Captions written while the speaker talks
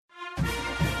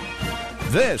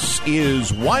This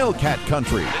is Wildcat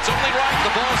Country. It's only right.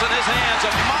 The ball's in his hands.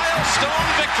 A milestone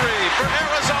victory for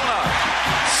Arizona.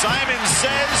 Simon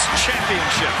says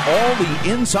championship. All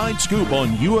the inside scoop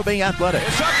on U of A athletics.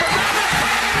 It's up for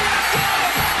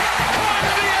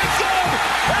the end zone.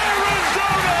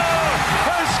 Arizona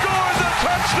has scored the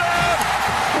touchdown.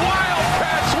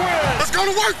 Wildcats win. Let's go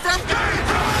to work, fam.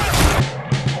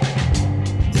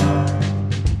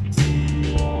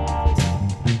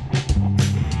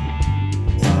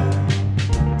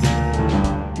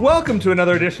 Welcome to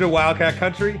another edition of Wildcat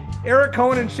Country. Eric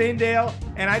Cohen and Shane Dale,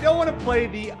 and I don't want to play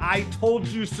the I told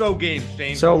you so game,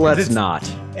 Shane. So let's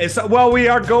not. Well, we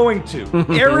are going to.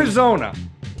 Arizona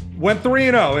went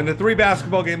 3-0 in the three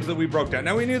basketball games that we broke down.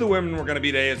 Now, we knew the women were going to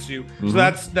beat ASU,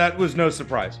 so that was no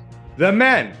surprise. The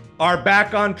men are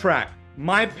back on track.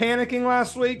 My panicking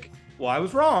last week, well, I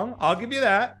was wrong. I'll give you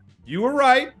that. You were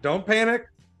right. Don't panic.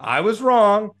 I was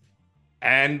wrong.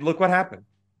 And look what happened.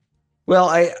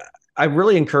 Well, I'm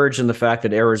really encouraged in the fact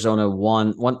that Arizona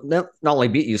won not only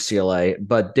beat UCLA,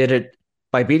 but did it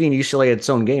by beating UCLA at its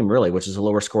own game, really, which is a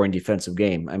lower scoring defensive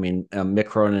game. I mean, Mick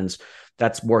Cronin's,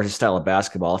 that's more his style of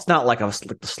basketball. It's not like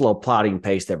the slow plodding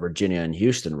pace that Virginia and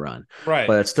Houston run, right?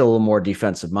 But it's still a little more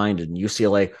defensive minded. And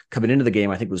UCLA coming into the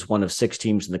game, I think, was one of 6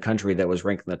 teams in the country that was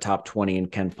ranked in the top 20 in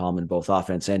KenPom in both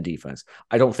offense and defense.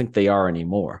 I don't think they are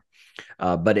anymore.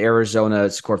 But Arizona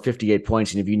scored 58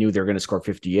 points, and if you knew they were going to score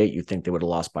 58, you'd think they would have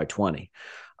lost by 20.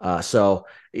 So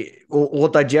we'll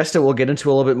digest it. We'll get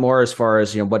into a little bit more as far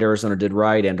as what Arizona did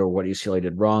right and or what UCLA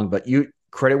did wrong. But you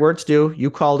credit where it's due. You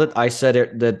called it. I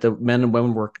said that the men and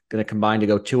women were going to combine to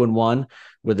go 2-1,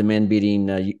 with the men beating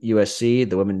USC,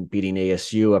 the women beating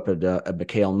ASU up at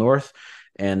McHale North,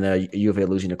 and U of A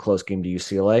losing a close game to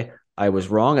UCLA. I was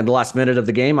wrong. In the last minute of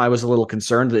the game, I was a little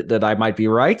concerned that I might be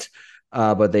right.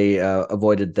 But they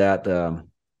avoided that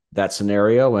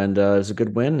scenario, and it was a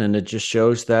good win. And it just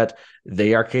shows that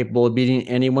they are capable of beating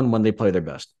anyone when they play their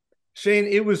best. Shane,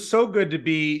 it was so good to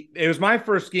be. It was my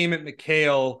first game at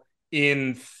McHale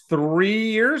in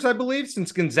 3 years, I believe,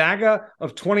 since Gonzaga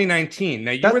of 2019.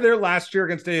 Now, you were there last year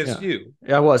against ASU.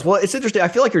 Yeah, I was. Well, it's interesting. I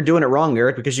feel like you're doing it wrong,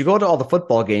 Eric, because you go to all the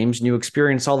football games and you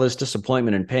experience all this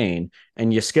disappointment and pain,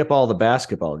 and you skip all the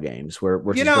basketball games,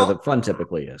 which is where the fun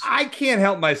typically is. I can't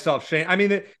help myself, Shane. I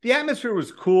mean, the atmosphere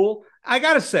was cool. I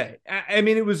got to say, I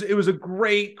mean, it was a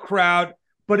great crowd,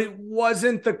 but it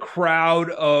wasn't the crowd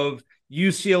of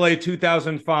UCLA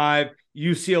 2005,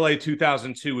 UCLA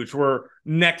 2002, which were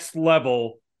next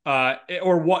level,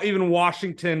 or even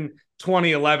Washington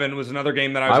 2011 was another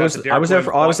game that I was at. I was there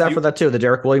for that too. The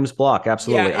Derek Williams block,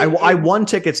 absolutely. Yeah, I won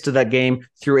tickets to that game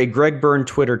through a Greg Byrne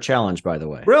Twitter challenge, by the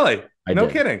way. Really? No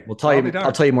kidding.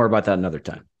 I'll tell you more about that another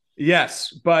time.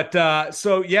 Yes, but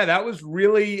so yeah, that was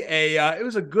really it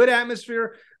was a good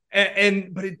atmosphere,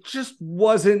 but it just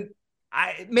wasn't.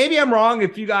 Maybe I'm wrong.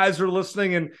 If you guys are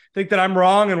listening and think that I'm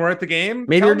wrong and we're at the game,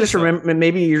 maybe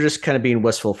you're just kind of being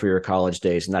wistful for your college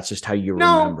days, and that's just how you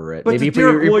remember it. Maybe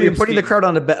you're putting the crowd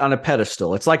on a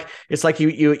pedestal. It's like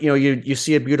you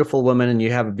see a beautiful woman and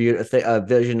you have a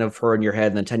vision of her in your head,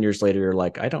 and then 10 years later you're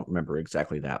like, I don't remember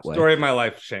exactly that way. Story of my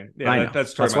life, Shane. Yeah, I know.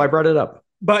 That's why I brought it up.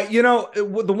 But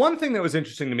the one thing that was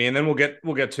interesting to me, and then we'll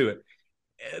get to it.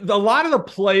 A lot of the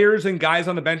players and guys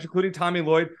on the bench, including Tommy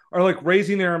Lloyd, are like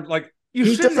raising their like.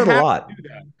 He does it a lot.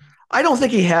 I don't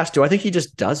think he has to. I think he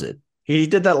just does it. He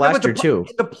did that last year too.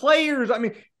 The players, I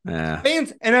mean,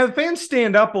 fans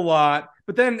stand up a lot,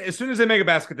 but then as soon as they make a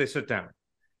basket, they sit down.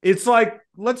 It's like,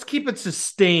 let's keep it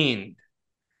sustained.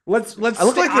 Let's. I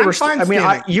look like they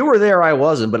were. You were there. I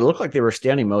wasn't, but it looked like they were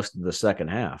standing most of the second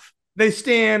half. They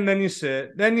stand, then you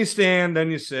sit, then you stand,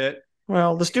 then you sit.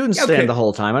 Well, the students stand the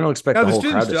whole time. I don't expect the whole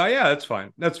crowd to. Yeah, that's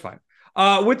fine. That's fine.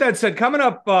 With that said, coming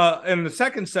up in the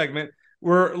second segment,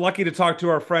 we're lucky to talk to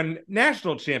our friend,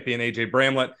 national champion AJ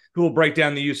Bramlett, who will break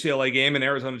down the UCLA game and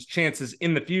Arizona's chances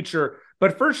in the future.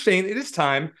 But first, Shane, it is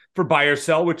time for Buy or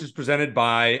Sell, which is presented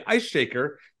by Ice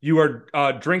Shaker. You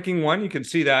are drinking one. You can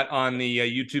see that on the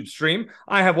YouTube stream.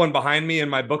 I have one behind me in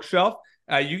my bookshelf.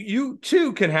 You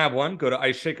too can have one. Go to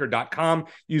iceshaker.com.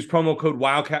 Use promo code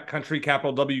Wildcat Country,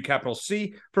 capital W, capital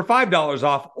C, for $5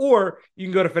 off. Or you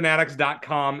can go to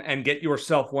fanatics.com and get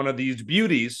yourself one of these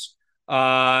beauties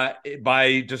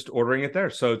by just ordering it there.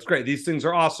 So it's great. These things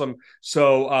are awesome.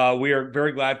 So we are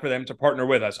very glad for them to partner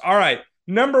with us. All right.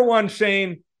 Number one,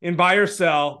 Shane, in Buy or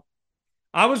Sell.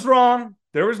 I was wrong.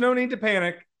 There was no need to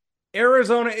panic.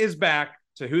 Arizona is back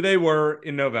to who they were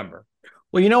in November.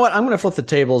 Well, you know what? I'm going to flip the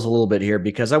tables a little bit here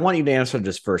because I want you to answer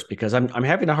this first, because I'm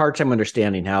having a hard time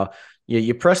understanding how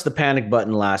you press the panic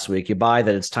button last week. You buy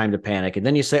that it's time to panic, and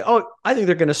then you say, oh, I think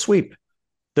they're going to sweep.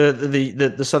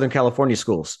 the Southern California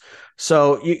schools.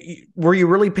 So were you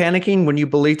really panicking when you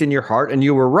believed in your heart, and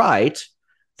you were right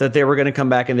that they were going to come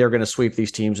back and they were going to sweep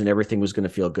these teams and everything was going to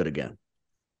feel good again?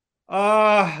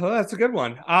 Well, that's a good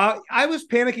one. I was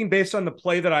panicking based on the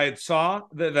play that I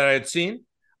had seen.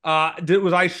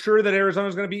 Was I sure that Arizona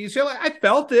was going to beat UCLA? I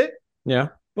felt it. Yeah.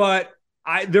 But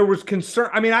there was concern.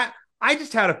 I mean, I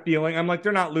just had a feeling. I'm like,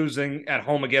 they're not losing at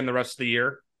home again the rest of the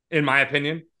year, in my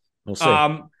opinion. We'll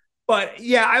see. But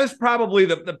yeah, I was probably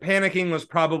the panicking was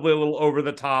probably a little over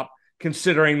the top,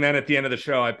 considering then at the end of the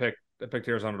show I picked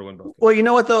Arizona to win both games. Well, you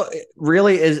know what though, it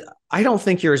really is. I don't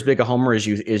think you're as big a homer as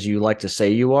you like to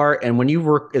say you are. And when you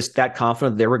were that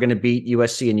confident they were going to beat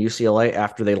USC and UCLA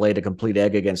after they laid a complete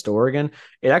egg against Oregon,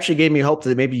 it actually gave me hope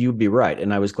that maybe you'd be right.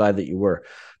 And I was glad that you were.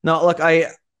 Now, look,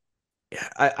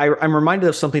 I'm reminded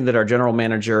of something that our general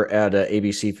manager at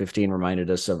ABC 15 reminded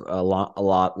us of a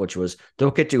lot, which was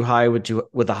don't get too high with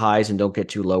the highs and don't get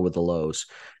too low with the lows.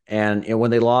 And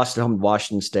when they lost at home to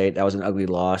Washington State, that was an ugly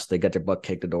loss. They got their butt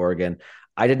kicked at Oregon.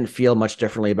 I didn't feel much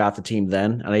differently about the team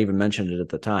then, and I even mentioned it at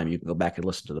the time. You can go back and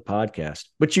listen to the podcast,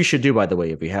 which you should do, by the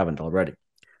way, if you haven't already.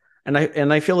 And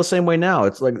I feel the same way now.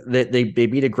 It's like they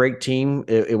beat a great team.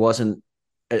 It wasn't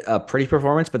a pretty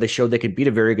performance, but they showed they could beat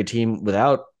a very good team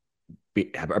without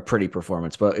a pretty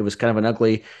performance. But it was kind of an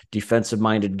ugly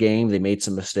defensive-minded game. They made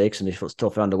some mistakes, and they still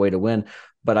found a way to win.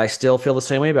 But I still feel the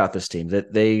same way about this team,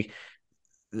 that they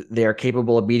are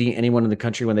capable of beating anyone in the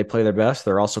country when they play their best.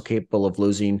 They're also capable of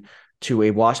losing to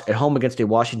at home against a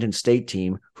Washington State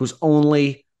team whose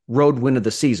only road win of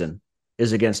the season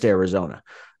is against Arizona.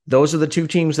 Those are the two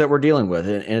teams that we're dealing with,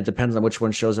 and it depends on which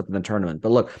one shows up in the tournament.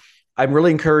 But look, I'm really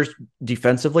encouraged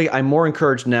defensively. I'm more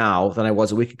encouraged now than I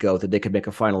was a week ago that they could make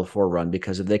a Final Four run,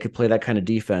 because if they could play that kind of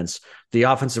defense, the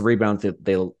offensive rebound that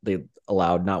they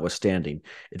allowed notwithstanding,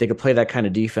 if they could play that kind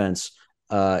of defense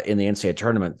in the NCAA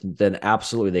tournament, then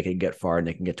absolutely they can get far and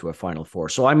they can get to a Final Four.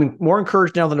 So I'm more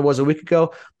encouraged now than I was a week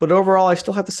ago, but overall, I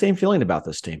still have the same feeling about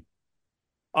this team.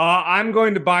 I'm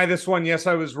going to buy this one. Yes,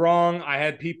 I was wrong. I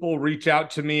had people reach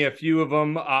out to me, a few of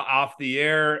them off the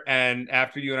air, and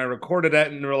after you and I recorded it,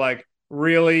 and they were like,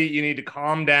 really, you need to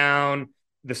calm down.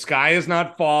 The sky is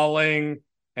not falling.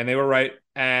 And they were right,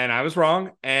 and I was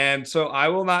wrong. And so I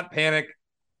will not panic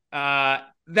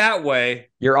that way.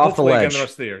 You're off the ledge again the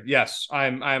rest of the year. Yes,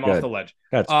 I'm off the ledge.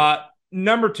 That's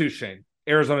number 2, Shane,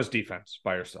 Arizona's defense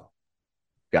by yourself.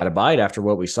 Got to buy it after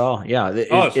what we saw. Yeah. It's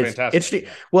fantastic.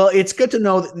 It's good to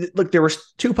know. Look, there were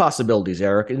two possibilities,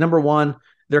 Eric. Number one,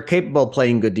 they're capable of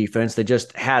playing good defense. They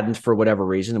just hadn't for whatever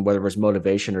reason, whether it was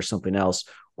motivation or something else.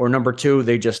 Or number two,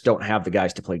 they just don't have the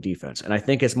guys to play defense. And I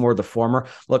think it's more the former.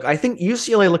 Look, I think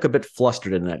UCLA looked a bit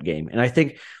flustered in that game. And I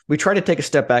think we try to take a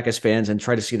step back as fans and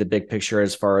try to see the big picture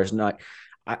as far as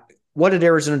what did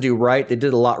Arizona do right? They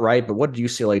did a lot right, but what did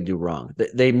UCLA do wrong?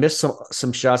 They missed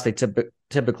some shots they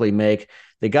typically make.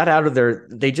 They got out of there.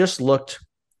 They just looked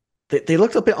they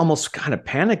looked a bit almost kind of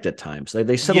panicked at times.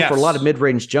 They settled for a lot of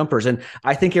mid-range jumpers, and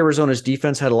I think Arizona's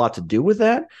defense had a lot to do with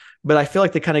that. But I feel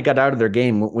like they kind of got out of their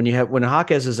game when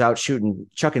Jaquez is out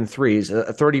chucking threes, a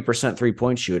 30%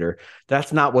 3-point shooter.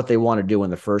 That's not what they want to do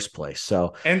in the first place.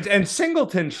 So and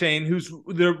Singleton, Shane, who's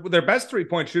their best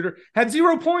 3-point shooter, had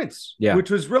 0 points,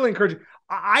 which was really encouraging.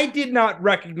 I did not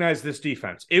recognize this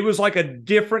defense. It was like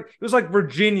it was like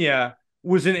Virginia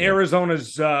was in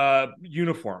Arizona's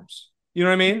uniforms. You know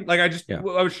what I mean? Like I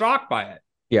was shocked by it.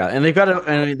 Yeah, and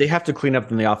they have to clean up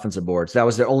in the offensive boards. That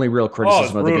was the only real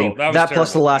criticism of the game. That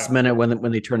plus the last minute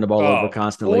when they turned the ball over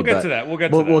constantly. We'll get to that.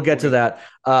 We'll get to that.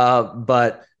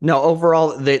 But no,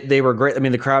 overall they were great. I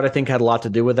mean, the crowd I think had a lot to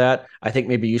do with that. I think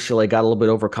maybe UCLA got a little bit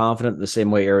overconfident the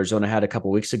same way Arizona had a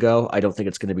couple weeks ago. I don't think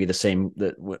it's going to be the same.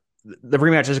 The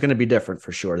rematch is going to be different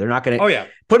for sure. They're not going to.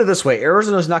 Put it this way: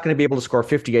 Arizona's not going to be able to score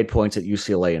 58 points at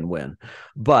UCLA and win,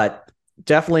 but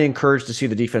definitely encouraged to see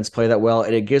the defense play that well.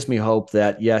 And it gives me hope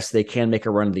that, yes, they can make a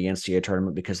run to the NCAA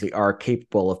tournament because they are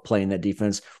capable of playing that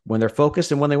defense when they're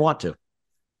focused and when they want to.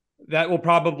 That will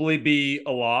probably be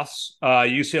a loss.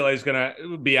 UCLA is going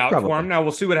to be out for them. Now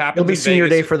we'll see what happens. It'll be senior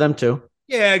day for them too.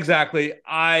 Yeah, exactly.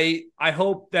 I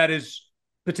hope that is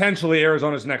potentially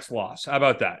Arizona's next loss. How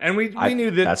about that? And we knew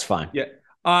that. That's fine. Yeah.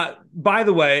 By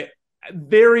the way,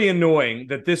 very annoying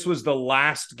that this was the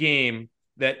last game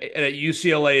that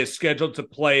UCLA is scheduled to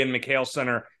play in McHale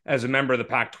Center as a member of the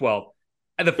Pac-12.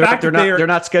 And the fact that they're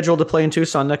not scheduled to play in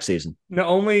Tucson next season. No,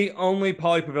 only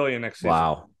Pauley Pavilion next season.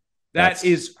 Wow. That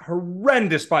is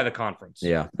horrendous by the conference.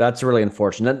 Yeah, that's really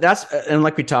unfortunate. And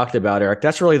like we talked about, Eric,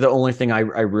 that's really the only thing I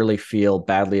really feel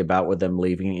badly about with them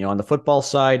leaving. On the football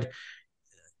side,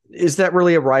 is that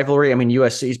really a rivalry? I mean,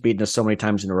 USC's beaten us so many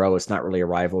times in a row. It's not really a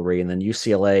rivalry. And then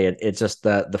UCLA, it's just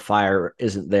the fire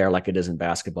isn't there like it is in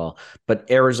basketball. But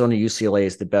Arizona UCLA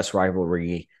is the best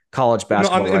rivalry, college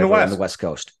basketball rivalry on the West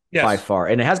Coast by far.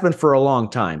 And it has been for a long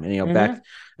time. And,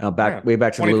 way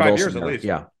back to the Lou Wilson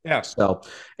era. Yeah. So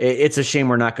it's a shame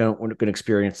we're going to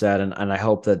experience that. And I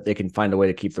hope that they can find a way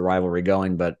to keep the rivalry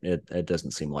going, but it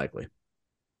doesn't seem likely.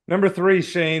 Number 3,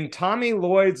 Shane, Tommy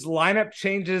Lloyd's lineup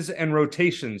changes and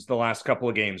rotations the last couple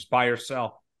of games. Buy or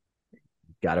sell?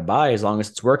 Got to buy as long as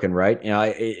it's working, right?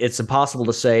 It's impossible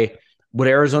to say, would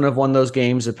Arizona have won those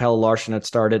games if Pelle Larsson had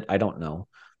started? I don't know,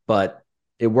 but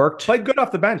it worked. Played good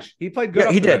off the bench. He played good.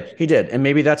 Yeah, he did. And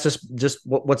maybe that's just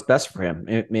what's best for him.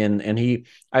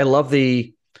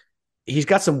 He's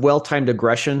got some well-timed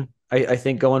aggression, I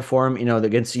think, going for him,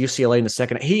 against UCLA in the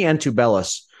second. He and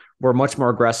Tubelis were much more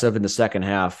aggressive in the second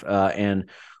half. And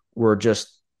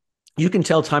you can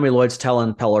tell Tommy Lloyd's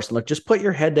telling Pelle Larsson, look, just put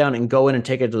your head down and go in and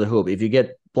take it to the hoop. If you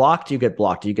get blocked, you get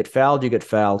blocked. You get fouled, you get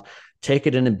fouled. Take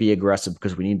it in and be aggressive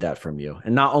because we need that from you.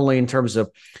 And not only in terms of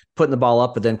putting the ball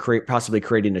up, but then possibly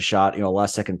creating a shot, a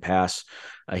last second pass.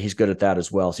 He's good at that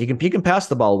as well. So he can pass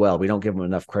the ball well. We don't give him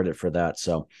enough credit for that.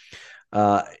 So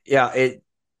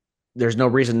there's no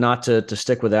reason not to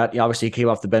stick with that. Obviously, he came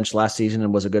off the bench last season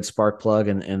and was a good spark plug,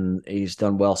 and he's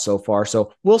done well so far.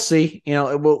 So we'll see.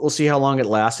 We'll see how long it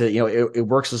lasts. It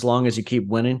works as long as you keep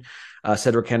winning.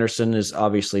 Cedric Henderson is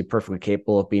obviously perfectly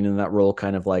capable of being in that role,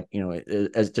 kind of like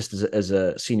as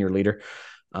a senior leader,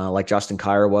 like Justin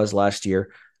Kier was last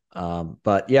year.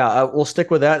 But we'll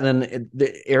stick with that. And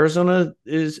then Arizona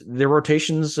their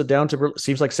rotations down to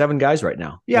seems like 7 guys right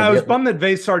now. Yeah, I was bummed that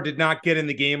Vesar did not get in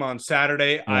the game on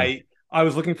Saturday. Yeah. I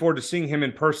was looking forward to seeing him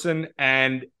in person,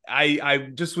 and I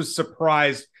just was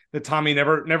surprised that Tommy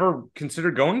never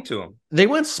considered going to him. They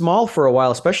went small for a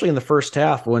while, especially in the first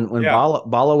half when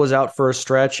Bala was out for a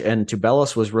stretch and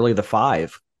Tubelis was really the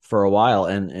 5 for a while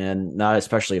and not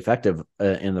especially effective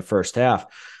in the first half.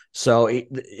 So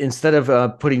instead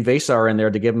of putting Vesar in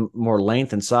there to give him more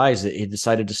length and size, he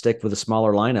decided to stick with a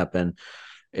smaller lineup. And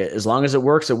as long as it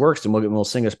works, and we'll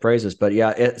sing his praises. But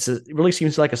it really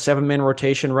seems like a 7-man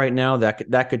rotation right now.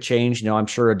 That could change. I'm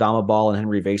sure Adama Ball and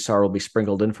Henry Vesar will be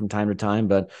sprinkled in from time to time.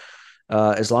 But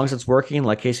as long as it's working,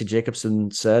 like Casey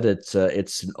Jacobson said, it's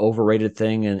an overrated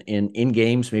thing in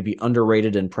games, maybe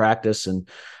underrated in practice. And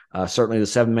certainly the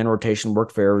 7-man rotation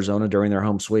worked for Arizona during their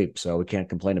home sweep. So we can't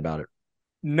complain about it.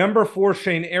 Number 4,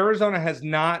 Shane, Arizona has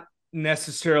not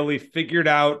necessarily figured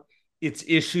out its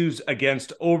issues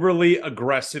against overly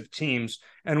aggressive teams.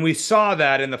 And we saw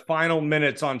that in the final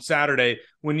minutes on Saturday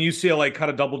when UCLA cut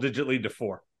a double-digit lead to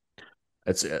 4.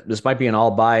 This might be an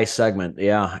all-buy segment.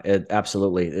 Yeah,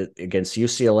 absolutely. Against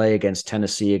UCLA, against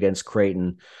Tennessee, against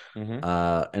Creighton, and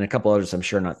a couple others I'm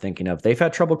sure not thinking of. They've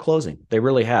had trouble closing. They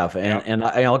really have. And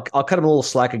I'll cut them a little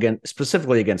slack again,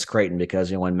 specifically against Creighton,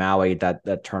 because when Maui, that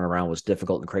turnaround was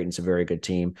difficult, and Creighton's a very good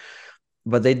team.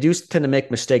 But they do tend to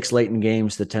make mistakes late in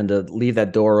games that tend to leave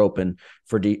that door open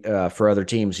for other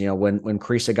teams. When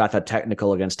Kriisa got that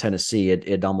technical against Tennessee,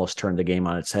 it almost turned the game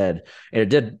on its head, and it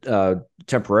did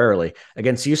temporarily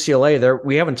against UCLA. There,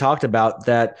 we haven't talked about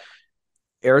that.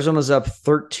 Arizona's up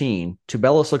 13.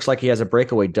 Tubelis looks like he has a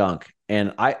breakaway dunk,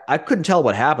 and I couldn't tell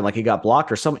what happened. Like he got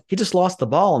blocked or something. He just lost the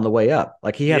ball on the way up.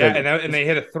 Like he had and they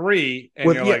hit a 3,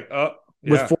 and you're like, oh.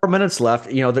 Yeah. With 4 minutes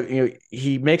left,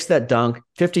 he makes that dunk,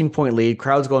 15-point lead,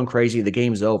 crowd's going crazy, the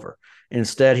game's over.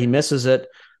 Instead, he misses it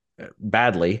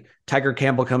badly. Tiger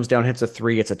Campbell comes down, hits a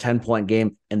 3, it's a 10-point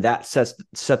game, and that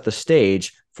set the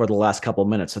stage for the last couple of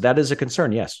minutes. So that is a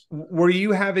concern, yes. Were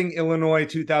you having Illinois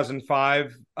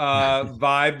 2005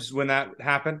 vibes when that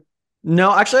happened?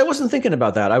 No, actually, I wasn't thinking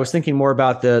about that. I was thinking more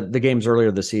about the games earlier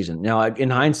this season. Now,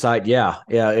 in hindsight,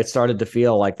 it started to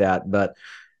feel like that, but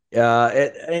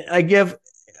I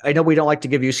know we don't like to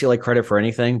give UCLA credit for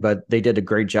anything, but they did a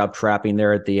great job trapping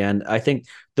there at the end. I think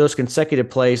those consecutive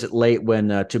plays late when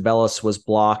Tubelis was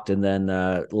blocked and then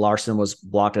Larsson was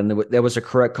blocked, and there was a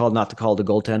correct call not to call the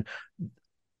goaltend.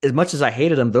 As much as I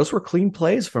hated them, those were clean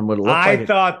plays from what it looked like. I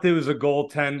thought there was a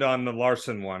goaltend on the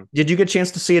Larsson one. Did you get a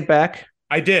chance to see it back?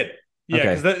 I did.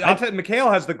 Yeah, because I'll tell you,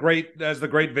 McHale has the great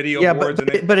video boards, and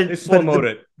they slow-moed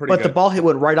it pretty good. The ball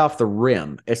went right off the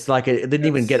rim. It's like it didn't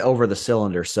even get over the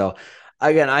cylinder. So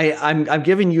again, I'm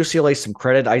giving UCLA some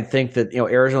credit. I think that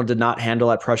Arizona did not handle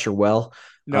that pressure well,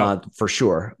 for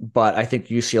sure. But I think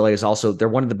UCLA is also, they're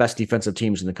one of the best defensive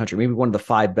teams in the country, maybe one of the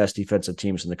 5 best defensive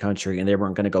teams in the country, and they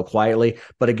weren't going to go quietly.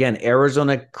 But again,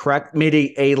 Arizona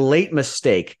made a late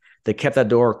mistake. They kept that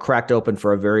door cracked open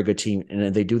for a very good team,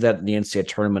 and they do that in the NCAA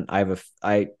tournament.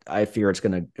 I fear it's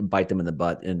going to bite them in the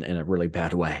butt in a really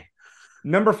bad way.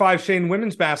 Number 5, Shane,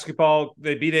 women's basketball.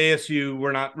 They beat ASU.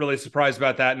 We're not really surprised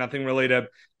about that. Nothing really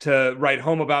to write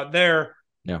home about there.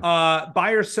 Yeah.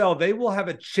 Buy or sell, they will have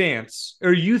a chance.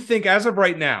 Or you think, as of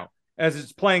right now, as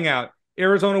it's playing out,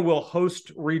 Arizona will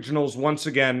host regionals once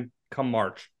again come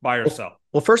March. Buy or sell?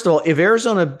 Well, first of all, if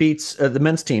Arizona beats the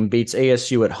men's team beats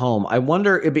ASU at home, I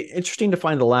wonder, it'd be interesting to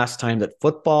find the last time that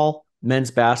football,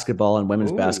 men's basketball, and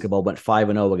women's basketball went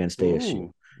 5-0 against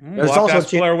ASU. There's also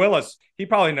a Blair Willis. He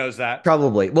probably knows that.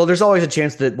 Probably. Well, there's always a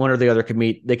chance that one or the other could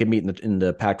meet. They could meet in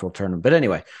the Pac-12 tournament. But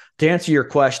anyway, to answer your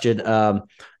question, I'm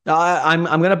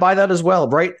going to buy that as well.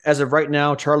 Right as of right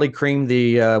now, Charlie Cream,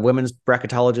 the women's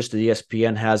bracketologist at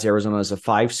ESPN, has Arizona as a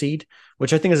 5 seed,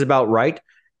 which I think is about right.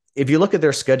 If you look at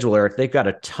their schedule, Eric, they've got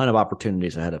a ton of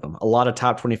opportunities ahead of them. A lot of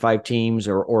top 25 teams,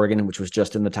 or Oregon, which was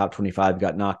just in the top 25,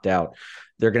 got knocked out.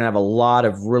 They're going to have a lot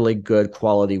of really good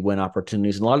quality win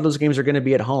opportunities. And a lot of those games are going to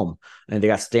be at home. And they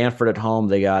got Stanford at home.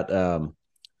 They got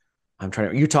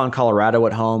Utah and Colorado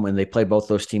at home, and they play both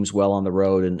those teams well on the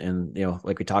road. And you know,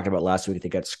 like we talked about last week, they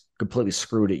got completely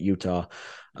screwed at Utah.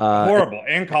 Horrible.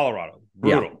 And Colorado.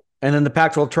 Brutal. Yeah. And then the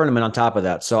Pac-12 tournament on top of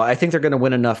that. So I think they're going to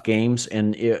win enough games.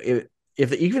 And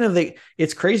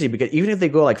it's crazy because even if they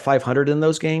go like 500 in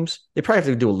those games, they probably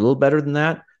have to do a little better than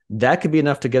that. That could be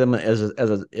enough to get them as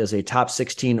a top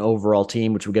 16 overall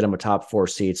team, which would get them a top 4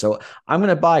 seed. So I'm going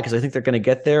to buy because I think they're going to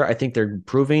get there. I think they're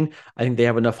improving. I think they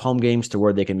have enough home games to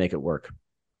where they can make it work.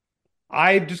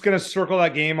 I'm just going to circle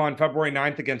that game on February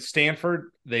 9th against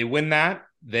Stanford. They win that.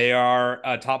 They are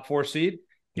a top 4 seed.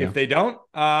 Yeah. If they don't,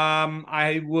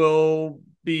 I will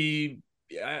be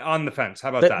on the fence. How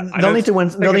about that? They'll need to win.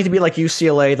 They'll need to be like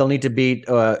UCLA. They'll need to beat,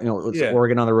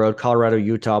 Oregon on the road, Colorado,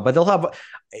 Utah. But they'll have.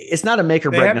 It's not a make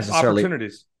or break necessarily.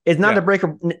 It's not a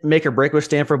make or break with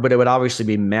Stanford, but it would obviously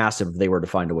be massive if they were to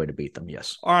find a way to beat them.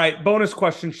 Yes. All right. Bonus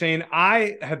question, Shane.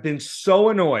 I have been so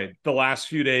annoyed the last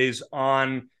few days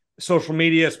on social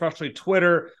media, especially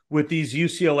Twitter, with these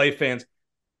UCLA fans.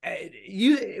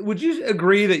 Would you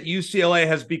agree that UCLA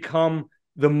has become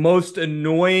the most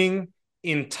annoying,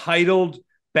 entitled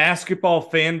basketball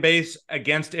fan base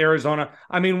against Arizona?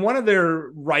 I mean, one of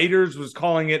their writers was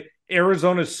calling it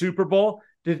Arizona's Super Bowl.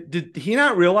 Did he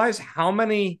not realize how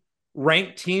many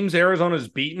ranked teams Arizona's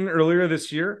beaten earlier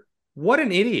this year? What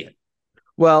an idiot.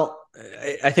 Well,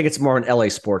 I think it's more an LA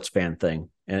sports fan thing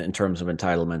in terms of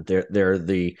entitlement.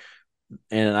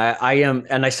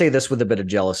 I say this with a bit of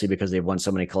jealousy because they've won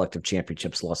so many collective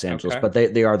championships in Los Angeles, but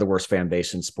they are the worst fan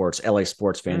base in sports, LA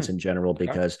sports fans in general,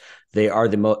 because they are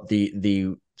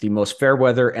the most fair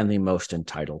weather and the most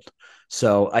entitled.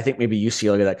 So I think maybe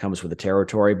UCLA, that comes with the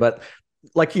territory, but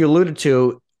like you alluded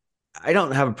to, I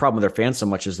don't have a problem with their fans so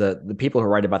much as that the people who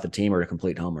write about the team are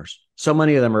complete homers. So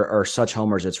many of them are such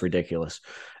homers, it's ridiculous.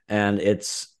 And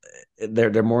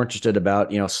they're more interested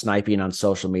about, sniping on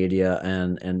social media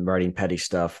and writing petty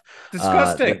stuff.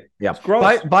 Disgusting. Yeah.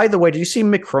 By the way, did you see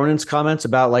Mick Cronin's comments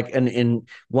about, like, in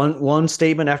one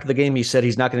statement after the game, he said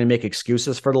he's not going to make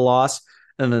excuses for the loss.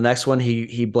 And the next one,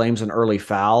 he blames an early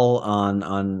foul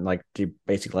on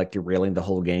basically derailing the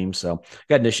whole game. So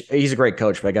got an issue. He's a great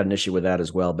coach, but I got an issue with that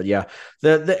as well. But yeah,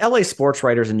 the LA sports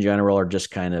writers in general are just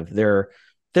kind of, they're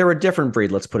a different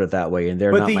breed. Let's put it that way. And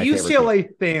they're not my favorite. But the UCLA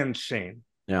fans, Shane.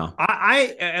 Yeah.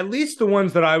 I at least the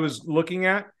ones that I was looking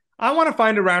at, I want to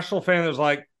find a rational fan that's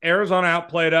like, Arizona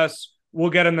outplayed us. We'll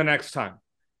get them the next time.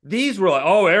 These were like,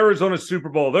 Arizona's Super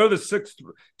Bowl. They're the 6th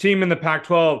team in the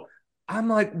Pac-12. I'm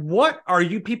like, what are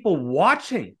you people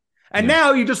watching? And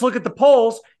now you just look at the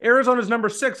polls. Arizona's number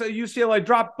 6. UCLA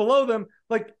dropped below them.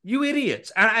 Like, you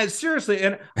idiots. And I seriously,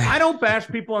 and I don't bash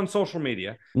people on social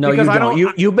media. No, you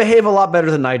don't. You behave a lot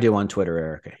better than I do on Twitter,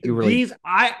 Erica. You really.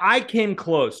 I came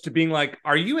close to being like,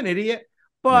 are you an idiot?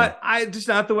 But I just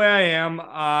not the way I am.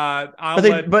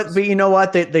 But you know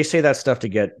what? They say that stuff to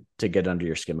get under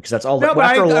your skin, because that's all.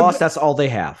 After a loss, that's all they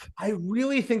have. I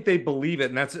really think they believe it,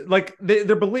 and that's like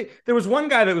their belief. There was one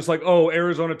guy that was like,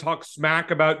 Arizona talks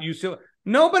smack about UCLA.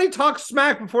 Nobody talks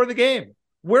smack before the game.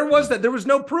 Where was that? There was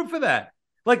no proof of that.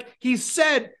 Like, he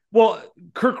said,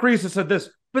 Kirk Reese said this,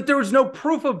 but there was no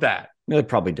proof of that. They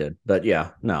probably did, but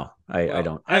I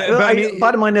don't.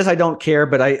 Bottom line is, I don't care.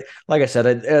 But like I said,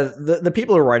 the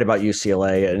people who write about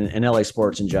UCLA and LA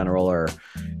sports in general are,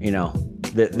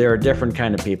 they're a different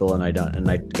kind of people, and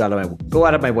I gotta go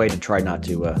out of my way to try not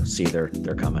to see their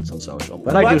comments on social,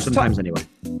 but I do sometimes anyway.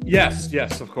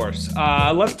 Yes, of course.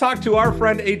 Let's talk to our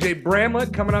friend AJ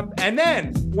Bramlett coming up, and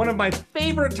then one of my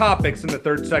favorite topics in the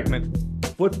third segment: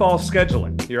 football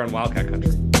scheduling here on Wildcat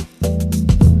Country.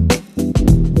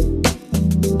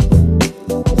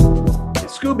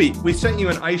 Scooby, we sent you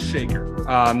an ice shaker.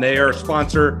 They are a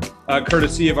sponsor,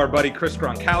 courtesy of our buddy Chris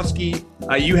Gronkowski.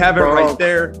 You have it right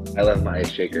there. I love my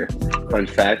ice shaker. Fun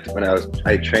fact, when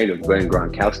I trained with Glenn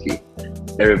Gronkowski,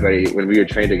 everybody, when we were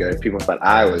trained together, people thought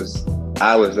I was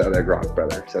the other Gronk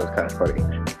brother, so it's kind of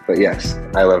funny. But yes,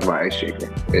 I love my ice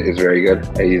shaker. It is very good.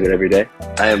 I use it every day.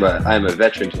 I am a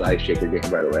veteran to the ice shaker game,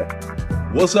 by the way.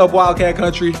 What's up, Wildcat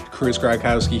Country? Chris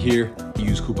Gronkowski here.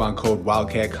 Use coupon code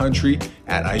Wildcat Country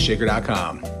at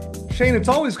iceshaker.com. Shane, it's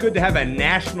always good to have a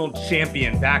national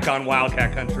champion back on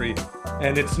Wildcat Country,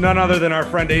 and it's none other than our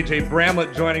friend AJ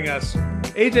Bramlett joining us.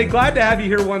 AJ, glad to have you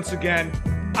here once again.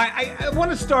 I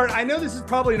want to start. I know this is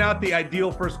probably not the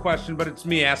ideal first question, but it's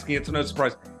me asking. It's no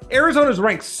surprise. Arizona's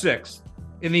ranked 6th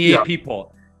in the AP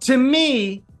poll. To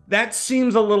me, that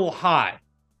seems a little high.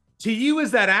 To you,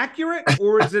 is that accurate,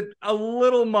 or is it a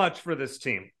little much for this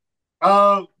team?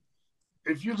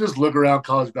 If you just look around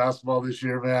college basketball this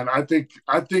year, man, I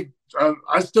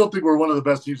still think we're one of the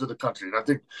best teams in the country. And I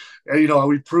think,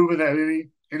 we've proven that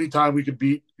any time we could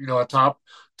beat, a top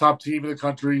team in the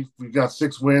country. We've got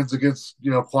 6 wins against,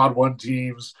 quad 1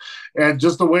 teams. And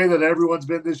just the way that everyone's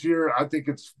been this year, I think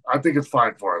it's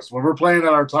fine for us. When we're playing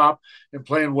at our top and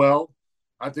playing well,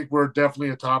 I think we're definitely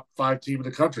a top 5 team in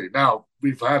the country. Now,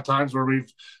 we've had times where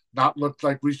we've not looked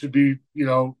like we should be,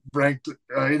 ranked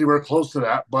anywhere close to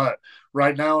that. But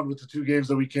right now, and with the 2 games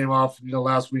that we came off,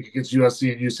 last week against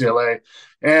USC and UCLA,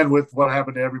 and with what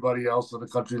happened to everybody else in the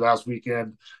country last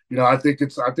weekend, I think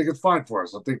it's fine for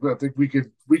us. I think we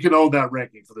can own that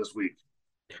ranking for this week.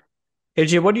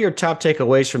 AJ, what are your top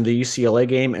takeaways from the UCLA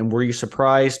game, and were you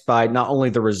surprised by not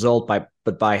only the result, but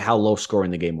by how low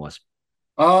scoring the game was?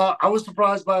 I was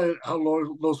surprised by how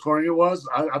low scoring it was.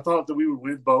 I thought that we would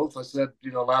win both. I said,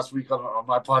 last week on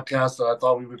my podcast that I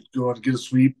thought we would go and get a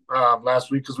sweep last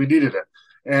week because we needed it.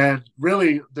 And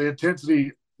really, the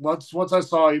intensity, once I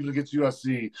saw even against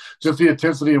USC, just the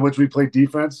intensity in which we played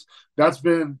defense, that's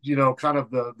been, kind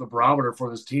of the barometer for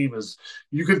this team. Is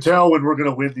you can tell when we're going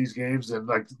to win these games, and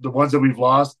like the ones that we've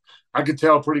lost, I could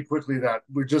tell pretty quickly that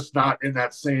we're just not in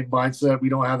that same mindset. We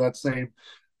don't have that same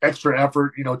extra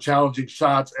effort, challenging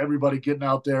shots, everybody getting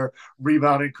out there,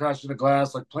 rebounding, crashing the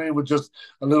glass, like playing with just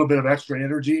a little bit of extra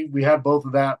energy. We had both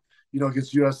of that,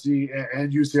 against USC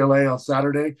and UCLA on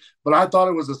Saturday. But I thought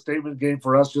it was a statement game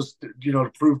for us just,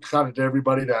 to prove kind of to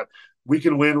everybody that we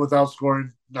can win without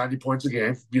scoring 90 points a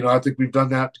game. I think we've done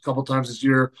that a couple times this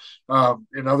year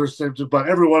in other stages, but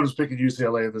everyone was picking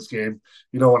UCLA in this game,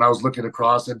 when I was looking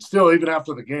across. And still, even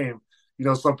after the game,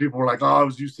 some people were like, oh, it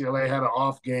was UCLA had an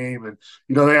off game and,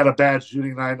 they had a bad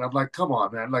shooting night. And I'm like, come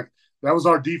on, man. Like, that was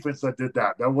our defense that did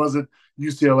that. That wasn't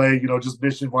UCLA, just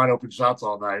missing wide open shots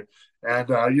all night. And,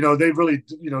 they really,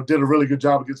 did a really good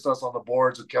job against us on the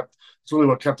boards and it's really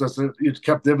what kept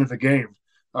them in the game.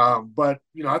 But,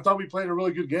 I thought we played a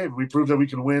really good game. We proved that we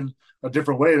can win a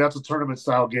different way. That's a tournament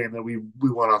style game that we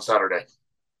won on Saturday.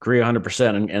 Agree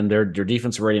 100%. And their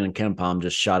defensive rating in KenPom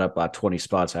just shot up about 20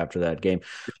 spots after that game.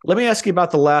 Let me ask you about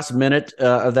the last minute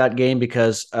of that game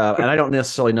because, and I don't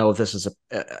necessarily know if this is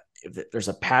if there's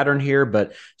a pattern here,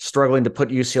 but struggling to put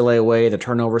UCLA away, the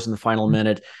turnovers in the final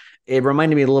minute. It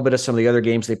reminded me a little bit of some of the other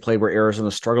games they played where Arizona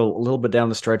struggled a little bit down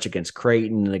the stretch against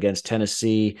Creighton and against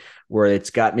Tennessee, where it's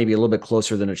got maybe a little bit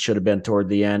closer than it should have been toward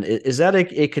the end. Is that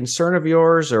a concern of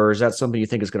yours, or is that something you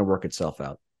think is going to work itself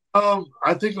out?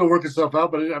 I think it'll work itself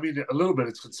out, but a little bit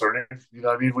it's concerning.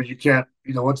 When you can't,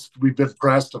 once we've been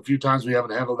pressed a few times, we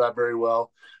haven't handled that very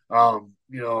well.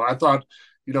 I thought,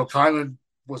 Kylan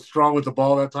was strong with the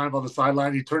ball that time on the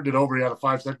sideline. He turned it over. He had a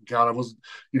 5-second count. I wasn't,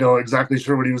 exactly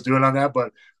sure what he was doing on that,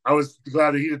 but I was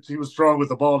glad that he was strong with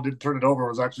the ball and didn't turn it over,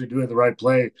 was actually doing the right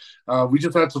play. We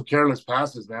just had some careless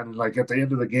passes, man. And like at the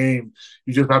end of the game,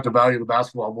 you just have to value the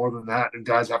basketball more than that. And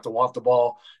guys have to want the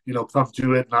ball, come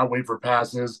to it, not wait for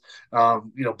passes,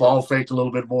 ball faked a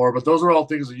little bit more. But those are all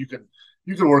things that you can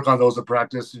work on those in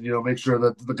practice and, make sure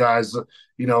that the guys,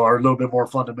 are a little bit more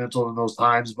fundamental in those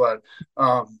times. But,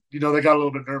 they got a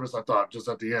little bit nervous, I thought, just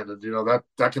at the end. And,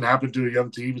 that can happen to a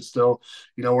young team. It's still,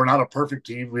 we're not a perfect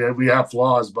team. We have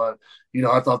flaws, but,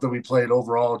 I thought that we played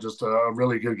overall just a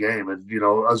really good game. And,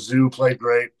 Azu played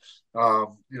great. I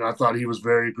thought he was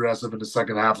very aggressive in the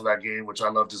second half of that game, which I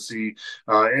love to see,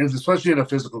 and especially in a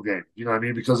physical game,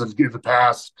 because in the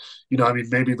past,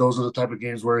 maybe those are the type of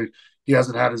games where he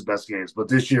hasn't had his best games, but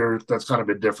this year that's kind of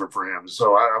been different for him.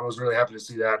 So I was really happy to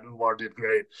see that. Umar did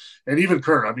great. And even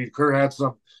Kerr, Kerr had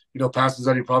some, passes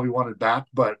that he probably wanted back,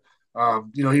 but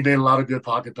He made a lot of good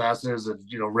pocket passes and,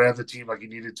 ran the team like he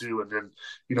needed to. And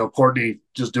then, Courtney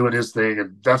just doing his thing.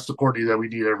 And that's the Courtney that we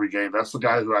need every game. That's the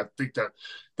guy who I think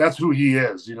that's who he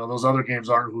is. Those other games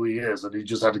aren't who he is. And he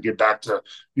just had to get back to,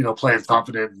 playing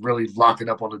confident and really locking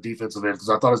up on the defensive end, because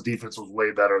I thought his defense was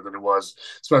way better than it was,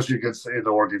 especially against in the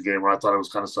Oregon game where I thought it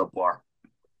was kind of subpar.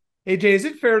 AJ, is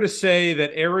it fair to say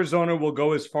that Arizona will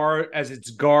go as far as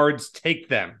its guards take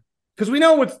them? Because we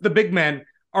know the big men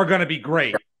are going to be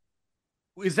great.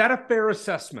 Is that a fair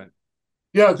assessment?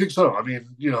 Yeah, I think so. I mean,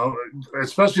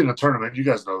 especially in a tournament, you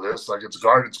guys know this. Like it's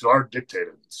guard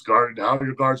dictated. It's guard how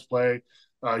your guards play.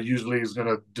 Usually is going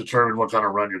to determine what kind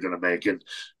of run you're going to make. And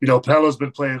Pelo's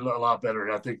been playing a lot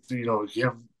better. I think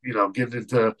him getting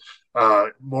into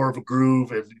more of a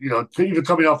groove, and even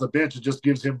coming off the bench, it just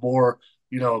gives him more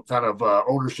kind of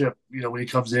ownership, when he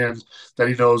comes in, that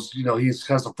he knows, he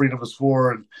has the freedom to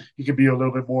score and he can be a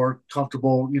little bit more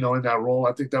comfortable, in that role.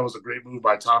 I think that was a great move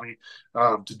by Tommy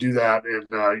to do that,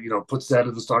 and, puts that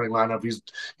in the starting lineup.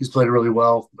 He's played really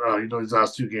well, these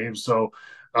last 2 games. So,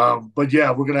 but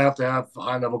yeah, we're going to have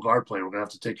high level guard play. We're going to have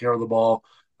to take care of the ball.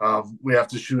 We have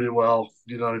to shoot it well,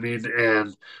 you know what I mean?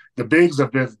 And the bigs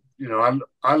have been,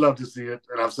 I love to see it,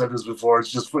 and I've said this before.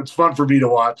 It's fun for me to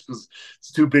watch because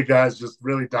it's 2 big guys just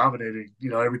really dominating.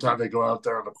 Every time they go out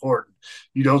there on the court,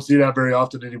 you don't see that very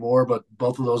often anymore. But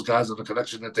both of those guys and the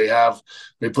connection that they have,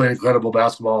 they play incredible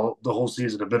basketball the whole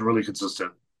season. Have been really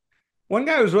consistent. One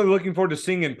guy I was really looking forward to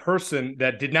seeing in person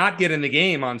that did not get in the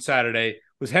game on Saturday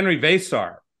was Henry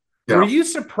Vesar. Yeah. Were you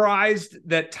surprised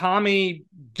that Tommy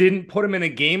didn't put him in a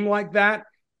game like that?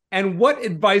 And what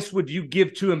advice would you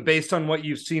give to him based on what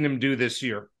you've seen him do this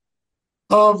year?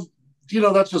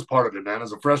 That's just part of it, man.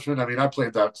 As a freshman, I mean, I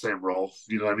played that same role.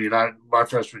 My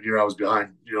freshman year, I was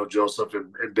behind, Joseph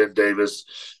and Ben Davis.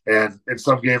 And in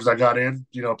some games I got in,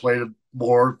 played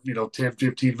more, 10,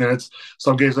 15 minutes.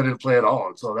 Some games I didn't play at all.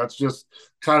 And so that's just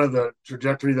kind of the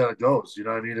trajectory that it goes.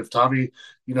 If Tommy,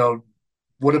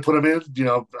 would have put him in,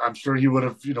 I'm sure he would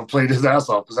have, played his ass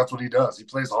off, because that's what he does. He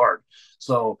plays hard.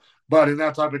 So, but in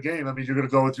that type of game, I mean, you're going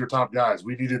to go with your top guys.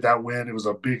 We needed that win. It was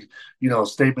a big,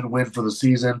 statement win for the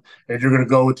season. And you're going to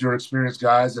go with your experienced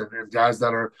guys and guys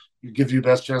that give you the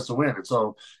best chance to win. And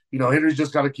so, Henry's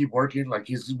just got to keep working. Like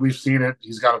we've seen it.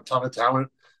 He's got a ton of talent.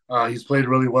 He's played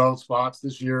really well in spots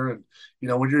this year. And,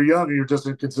 when you're young, you're just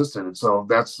inconsistent. And so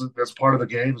that's part of the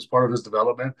game. It's part of his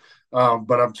development.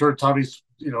 But I'm sure Tommy's,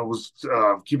 was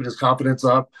keeping his confidence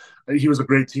up. He was a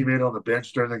great teammate on the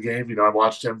bench during the game. I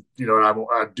watched him, and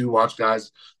I do watch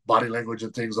guys' body language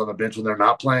and things on the bench when they're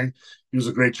not playing. He was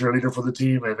a great cheerleader for the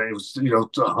team, and he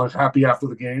was, happy after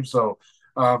the game. So,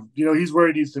 he's where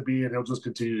he needs to be, and he'll just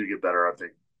continue to get better, I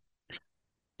think.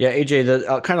 Yeah,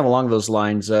 AJ, kind of along those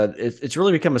lines, it's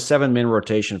really become a 7-man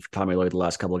rotation for Tommy Lloyd the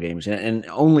last couple of games, and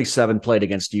only 7 played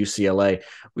against UCLA.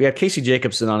 We had Casey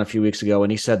Jacobson on a few weeks ago,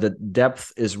 and he said that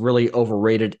depth is really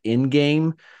overrated in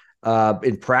game.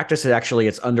 In practice,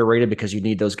 it's underrated because you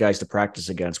need those guys to practice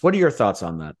against. What are your thoughts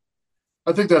on that?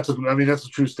 I think that's a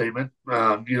true statement.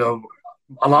 A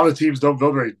lot of teams don't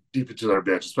go very deep into their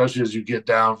bench, especially as you get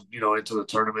down, into the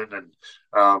tournament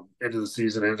and into the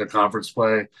season, into conference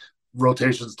play.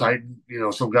 Rotations tighten.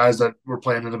 Some guys that were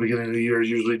playing in the beginning of the year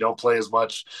usually don't play as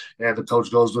much, and the coach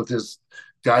goes with his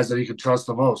guys that he can trust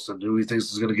the most and who he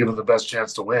thinks is going to give him the best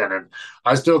chance to win. And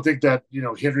I still think that,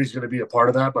 Henry's going to be a part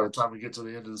of that by the time we get to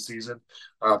the end of the season.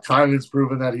 Kylan's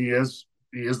proven that he is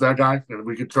that guy, and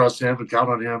we can trust him and count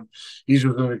on him. He's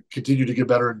just going to continue to get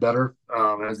better and better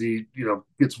as he,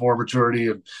 gets more maturity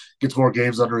and gets more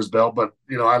games under his belt. But,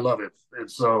 I love it. And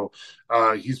so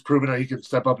he's proven that he can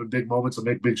step up in big moments and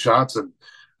make big shots. And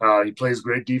he plays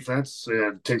great defense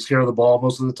and takes care of the ball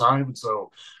most of the time. And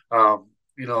so,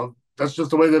 that's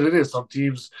just the way that it is. Some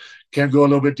teams can go a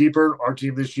little bit deeper. Our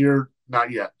team this year,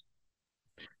 not yet.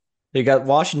 You got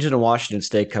Washington and Washington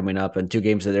State coming up, and 2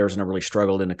 games that Arizona really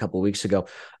struggled in a couple of weeks ago.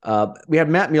 We had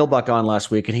Matt Mielbach on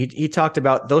last week, and he talked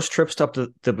about those trips up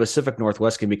to the Pacific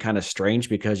Northwest can be kind of strange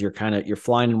because you're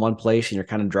flying in one place and you're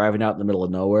kind of driving out in the middle of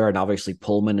nowhere. And obviously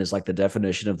Pullman is like the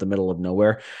definition of the middle of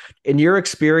nowhere. In your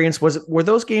experience, were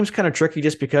those games kind of tricky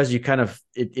just because you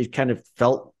it kind of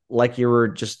felt like you were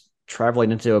just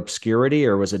traveling into obscurity,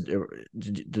 or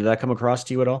did that come across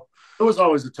to you at all? It was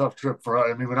always a tough trip for us.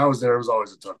 I mean, when I was there, it was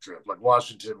always a tough trip. Like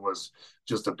Washington was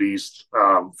just a beast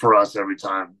for us every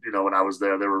time. When I was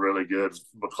there, they were really good.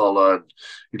 McCullough,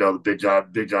 and, the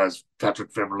big guys,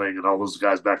 Patrick Femmerling and all those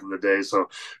guys back in the day. So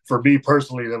for me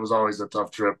personally, that was always a tough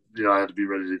trip. I had to be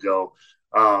ready to go.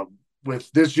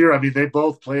 With this year, I mean, they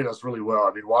both played us really well.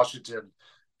 I mean, Washington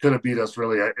could have beat us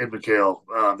really in McHale.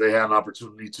 They had an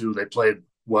opportunity to. They played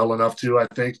well enough to, I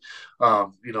think,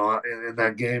 in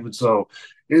that game. And so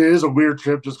it is a weird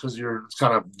trip just because it's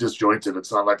kind of disjointed.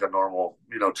 It's not like a normal,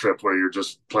 trip where you're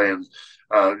just playing,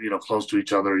 close to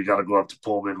each other. You got to go up to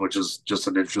Pullman, which is just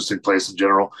an interesting place in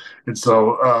general. And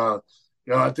so,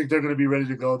 I think they're going to be ready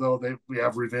to go, though. We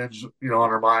have revenge, on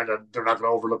our mind, and they're not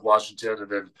going to overlook Washington. And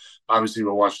then, obviously,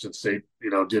 what Washington State,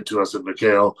 did to us in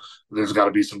McHale, there's got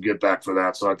to be some get back for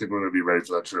that. So I think we're going to be ready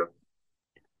for that trip.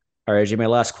 All right, AJ, my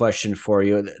last question for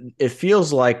you. It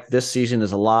feels like this season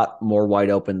is a lot more wide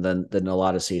open than a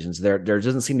lot of seasons. There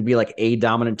doesn't seem to be like a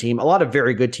dominant team. A lot of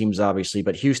very good teams, obviously,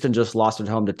 but Houston just lost at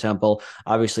home to Temple.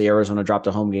 Obviously, Arizona dropped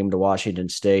a home game to Washington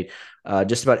State.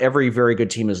 Just about every very good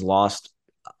team has lost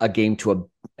a game to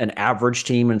an average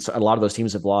team, and so a lot of those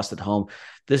teams have lost at home.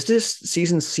 Does this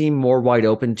season seem more wide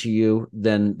open to you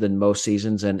than most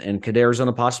seasons? And could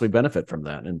Arizona possibly benefit from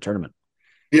that in the tournament?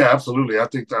 Yeah, absolutely. I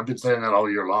think I've been saying that all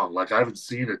year long. Like, I haven't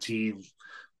seen a team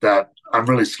that I'm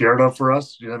really scared of for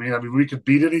us. You know what I mean? I mean, we could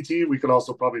beat any team. We could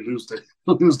also probably lose to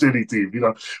any team,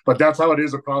 but that's how it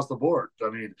is across the board. I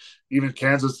mean, even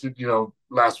Kansas,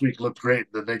 last week looked great.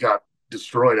 Then they got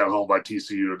destroyed at home by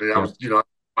TCU. I was,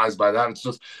 surprised by that. It's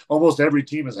just almost every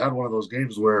team has had one of those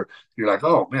games where you're like,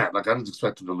 oh man, like I didn't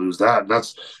expect them to lose that. And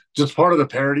that's just part of the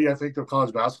parity, I think, of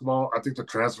college basketball. I think the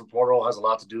transfer portal has a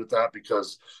lot to do with that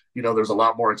because, there's a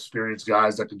lot more experienced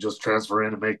guys that can just transfer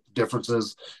in and make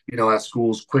differences, at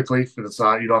schools quickly. And it's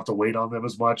not, you don't have to wait on them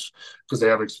as much because they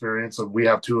have experience. And we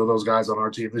have two of those guys on our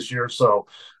team this year. So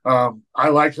I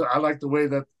like the way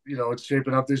that, it's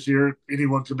shaping up this year.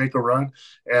 Anyone can make a run.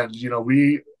 And,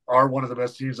 we are one of the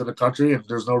best teams in the country, and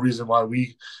there's no reason why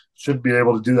we shouldn't be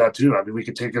able to do that too. I mean, we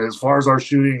can take it as far as our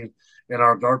shooting and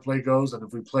our guard play goes, and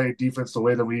if we play defense the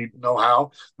way that we know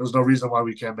how, there's no reason why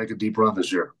we can't make a deep run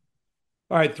this year.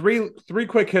 All right, three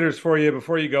quick hitters for you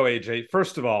before you go, AJ.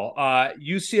 First of all,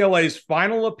 UCLA's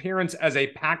final appearance as a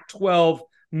Pac-12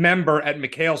 member at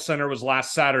McHale Center was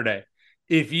last Saturday.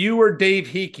 If you were Dave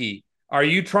Hickey, are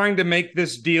you trying to make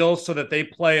this deal so that they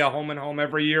play a home and home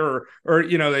every year, or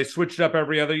they switch it up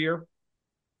every other year?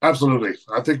 Absolutely.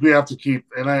 I think we have to keep,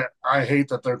 and I hate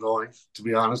that they're going, to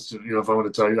be honest, if I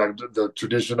want to tell you the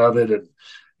tradition of it. And,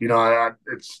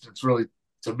 it's really,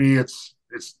 to me, it's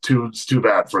too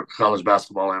bad for college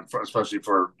basketball and especially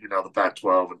for, the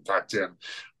Pac-12 and Pac-10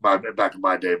 back in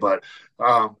my day. But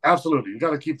absolutely, you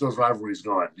got to keep those rivalries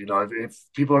going. If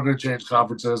people are going to change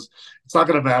conferences, it's not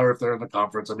going to matter if they're in the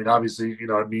conference. I mean, obviously,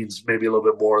 it means maybe a little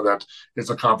bit more that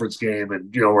it's a conference game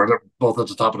and, we're both at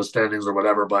the top of the standings or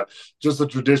whatever. But just the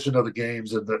tradition of the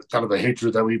games and the kind of the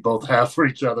hatred that we both have for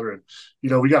each other. And,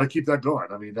 we got to keep that going.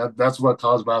 I mean, that's what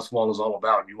college basketball is all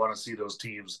about. You want to see those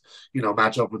teams,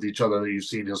 match up with each other that you've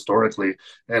seen historically.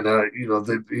 And,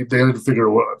 they had to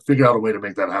figure out a way to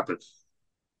make that happen.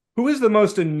 Who is the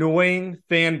most annoying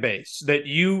fan base that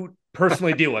you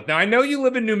personally deal with? Now, I know you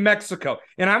live in New Mexico,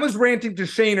 and I was ranting to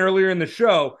Shane earlier in the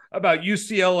show about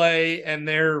UCLA and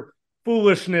their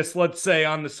foolishness, let's say,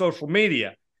 on the social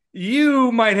media.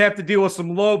 You might have to deal with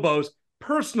some Lobos.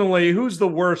 Personally, who's the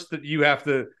worst that you have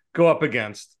to go up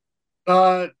against?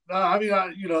 I mean,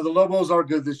 the Lobos are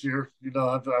good this year.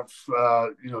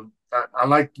 I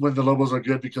like when the Lobos are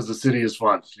good because the city is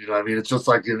fun. I mean, it's just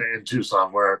like in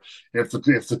Tucson, where if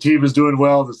the team is doing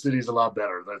well, the city's a lot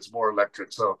better. That's more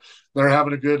electric. So they're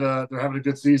having a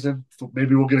good season.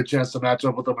 Maybe we'll get a chance to match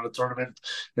up with them in a tournament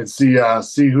and see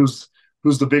who's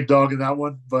the big dog in that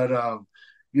one. But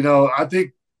I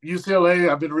think UCLA.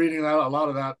 I've been reading a lot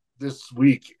of that this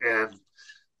week, and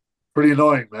pretty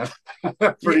annoying, man.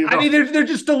 Annoying. I mean, they're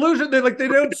just delusional.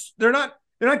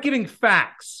 They're not giving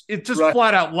facts. It's just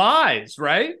flat out lies,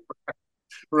 right?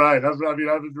 Right. I've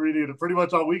been reading it pretty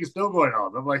much all week. It's still going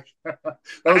on. I'm like,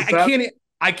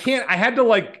 I can't. I had to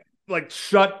like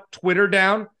shut Twitter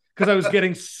down because I was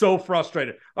getting so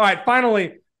frustrated. All right.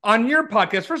 Finally, on your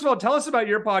podcast, first of all, tell us about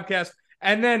your podcast.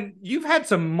 And then you've had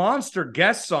some monster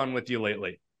guests on with you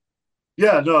lately.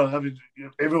 Yeah, no, I mean,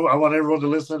 I want everyone to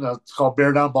listen. It's called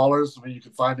Bear Down Ballers. I mean, you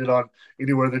can find it on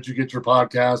anywhere that you get your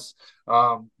podcasts.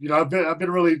 I've been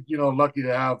really, lucky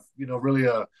to have, really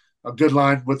a good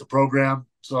line with the program.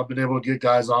 So I've been able to get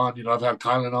guys on. I've had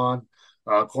Kylan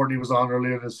on. Courtney was on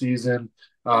earlier in the season.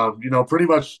 Pretty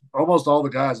much almost all the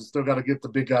guys. I still got to get the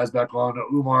big guys back on.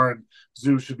 Umar and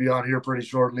Zoo should be on here pretty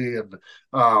shortly, and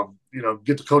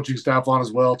get the coaching staff on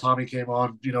as well. Tommy came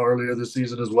on, earlier this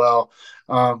season as well,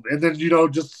 and then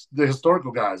just the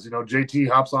historical guys. JT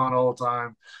hops on all the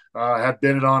time. Had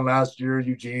Bennett on last year.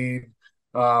 Eugene.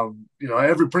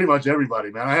 Pretty much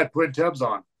everybody, man. I had Quinn Tebbs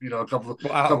on. A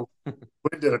couple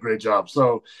Quinn did a great job.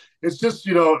 So it's just,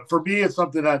 for me, it's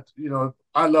something that,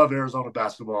 I love Arizona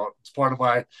basketball. It's part of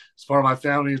my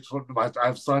family. I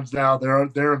have sons now.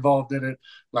 They're involved in it.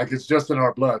 Like, it's just in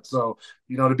our blood. So,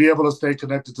 to be able to stay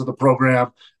connected to the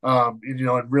program,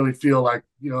 and really feel like,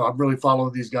 I'm really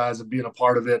following these guys and being a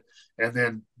part of it. And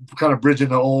then kind of bridging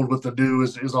the old with the new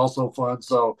is also fun.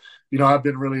 So, I've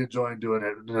been really enjoying doing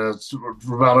it. It's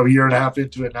about a year and a half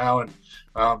into it now, and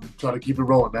trying to keep it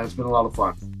rolling, man. It's been a lot of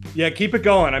fun. Yeah, keep it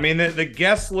going. I mean, the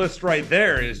guest list right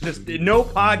there is just no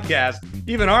podcast.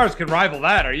 Even ours can rival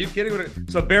that. Are you kidding?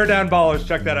 So Bear Down Ballers,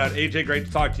 check that out. AJ, great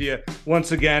to talk to you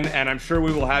once again, and I'm sure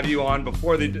we will have you on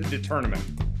before the tournament.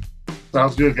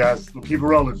 Sounds good, guys. We'll keep it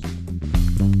rolling.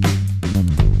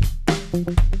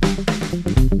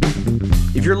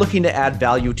 If you're looking to add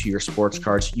value to your sports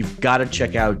cards, you've got to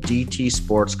check out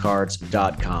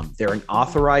dtsportscards.com. They're an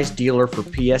authorized dealer for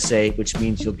PSA, which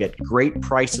means you'll get great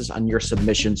prices on your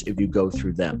submissions if you go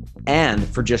through them. And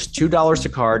for just $2 a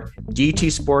card,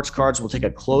 DT Sports Cards will take a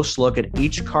close look at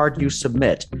each card you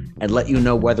submit and let you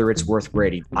know whether it's worth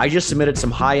grading. I just submitted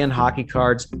some high-end hockey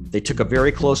cards. They took a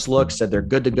very close look, said they're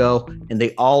good to go, and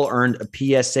they all earned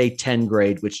a PSA 10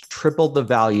 grade, which tripled the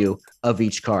value of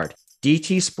each card.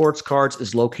 DT Sports Cards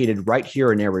is located right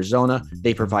here in Arizona.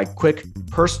 They provide quick,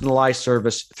 personalized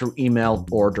service through email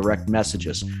or direct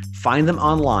messages. Find them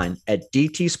online at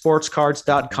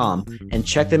dtsportscards.com and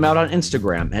check them out on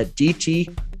Instagram at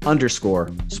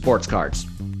dt_sportscards.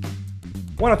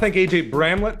 I want to thank AJ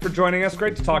Bramlett for joining us.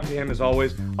 Great to talk to him as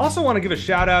always. Also want to give a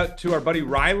shout out to our buddy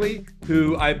Riley,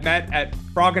 who I met at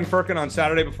Frog and Firkin on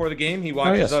Saturday before the game. He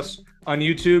watches us on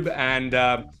YouTube, and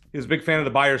he was a big fan of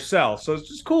the buy or sell. So it's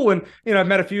just cool when, I've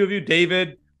met a few of you.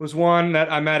 David was one that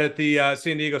I met at the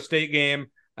San Diego State game,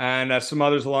 and some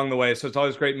others along the way. So it's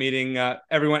always great meeting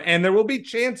everyone. And there will be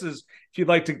chances, if you'd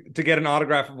like to get an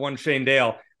autograph of one Shane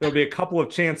Dale, there'll be a couple of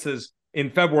chances in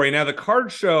February. Now, the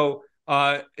card show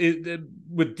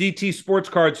with DT Sports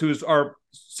Cards, who's our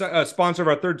sponsor of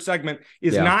our third segment,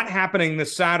 is not happening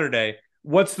this Saturday.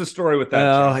 What's the story with that?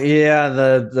 Oh, yeah.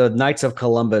 The Knights of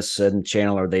Columbus and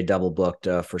Chandler, they double booked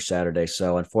for Saturday.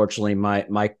 So unfortunately,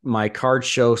 my card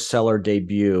show seller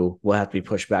debut will have to be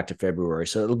pushed back to February.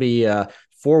 So it'll be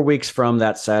 4 weeks from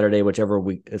that Saturday, whichever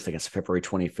week. I think it's February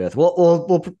 25th.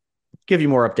 We'll give you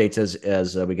more updates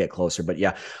as we get closer. But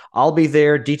yeah, I'll be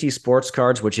there. DT Sports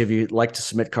Cards, which if you'd like to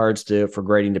submit cards for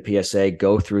grading to PSA,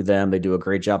 go through them. They do a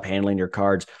great job handling your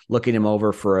cards, looking them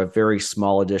over for a very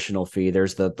small additional fee.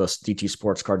 There's the DT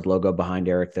Sports Card logo behind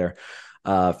Eric there.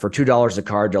 For $2 a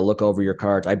card, they'll look over your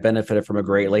cards. I benefited from it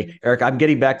greatly. Eric, I'm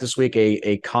getting back this week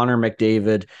a Connor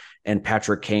McDavid and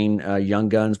Patrick Kane Young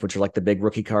Guns, which are like the big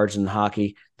rookie cards in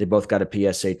hockey. They both got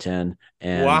a PSA 10.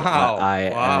 And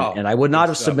wow. And I would not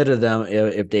have submitted them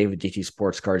if David DT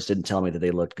Sports Cards didn't tell me that they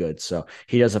looked good. So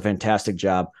he does a fantastic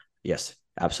job. Yes,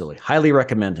 absolutely. Highly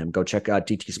recommend him. Go check out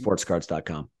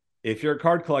dtsportscards.com. If you're a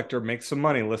card collector, make some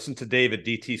money. Listen to David,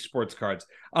 DT Sports Cards.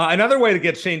 Another way to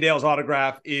get Shane Dale's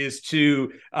autograph is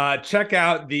to check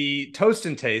out the Toast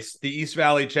and Taste, the East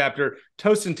Valley chapter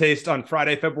Toast and Taste on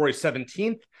Friday, February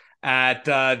 17th at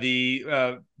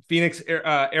the Phoenix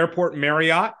Airport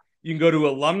Marriott. You can go to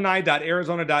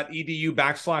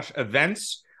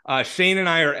alumni.arizona.edu/events. Shane and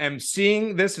I are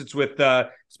emceeing this. It's with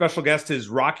special guest is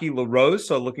Rocky LaRose.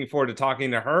 So looking forward to talking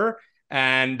to her.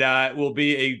 And it will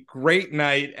be a great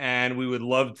night, and we would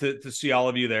love to see all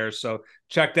of you there. So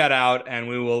check that out, and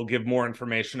we will give more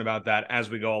information about that as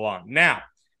we go along. Now,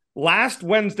 last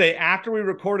Wednesday, after we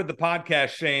recorded the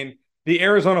podcast, Shane, the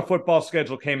Arizona football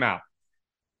schedule came out.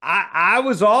 I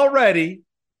was all ready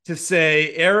to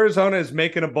say Arizona is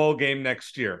making a bowl game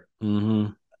next year. Mm-hmm.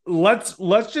 Let's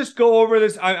just go over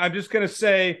this. I'm just going to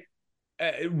say,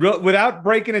 without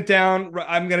breaking it down,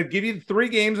 I'm going to give you 3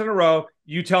 games in a row.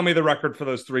 You tell me the record for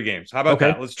those 3 games. How about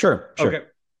that? Sure. Okay.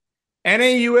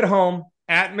 NAU at home,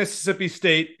 at Mississippi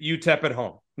State, UTEP at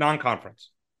home, non-conference.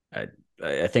 I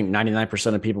think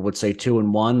 99% of people would say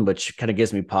 2-1, which kind of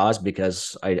gives me pause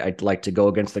because I'd like to go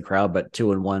against the crowd, but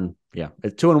 2-1. Yeah.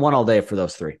 It's 2-1 all day for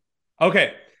those 3.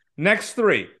 Okay. Next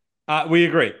 3. We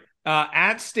agree.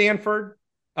 At Stanford,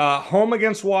 home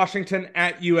against Washington,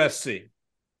 at USC.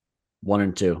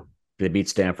 1-2. They beat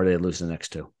Stanford. They lose the next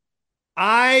 2.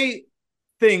 I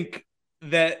think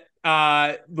that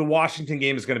the Washington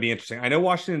game is going to be interesting. I know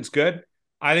Washington's good.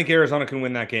 I think Arizona can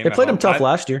win that game. They played them tough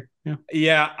last year.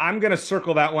 Yeah, I'm going to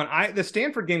circle that one. The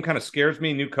Stanford game kind of scares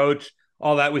me. New coach,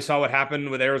 all that. We saw what happened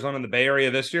with Arizona in the Bay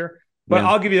Area this year. But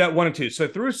I'll give you that 1-2. So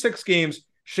through 6 games,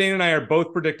 Shane and I are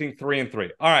both predicting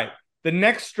 3-3. All right. The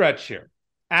next stretch here.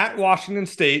 At Washington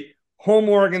State, home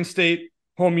Oregon State,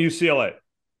 home UCLA.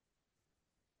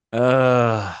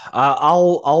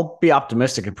 I'll be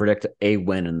optimistic and predict a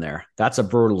win in there. That's a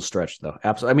brutal stretch, though.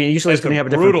 Absolutely. I mean, usually it's going to have a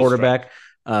different quarterback,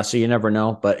 so you never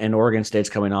know. But in Oregon State's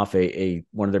coming off a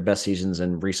one of their best seasons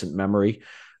in recent memory.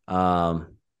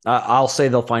 I'll say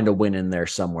they'll find a win in there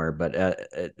somewhere, but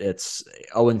it's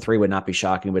 0-3 would not be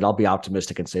shocking. But I'll be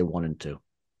optimistic and say 1-2.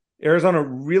 Arizona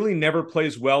really never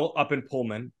plays well up in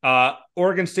Pullman.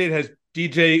 Oregon State has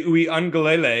DJ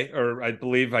Uiagalelei, or I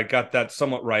believe I got that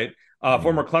somewhat right.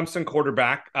 Former Clemson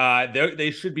quarterback.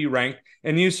 They should be ranked.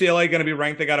 And UCLA going to be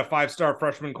ranked. They got a 5-star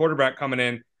freshman quarterback coming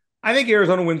in. I think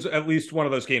Arizona wins at least one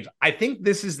of those games. I think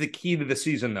this is the key to the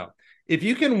season, though. If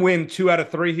you can win 2 out of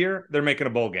 3 here, they're making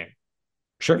a bowl game.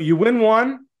 Sure. You win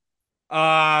one,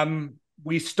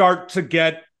 we start to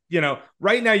get,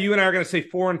 right now you and I are going to say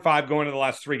 4-5 going into the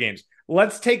last 3 games.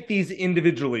 Let's take these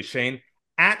individually, Shane.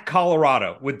 At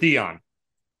Colorado with Dion.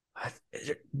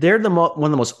 They're one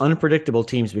of the most unpredictable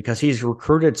teams because he's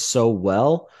recruited so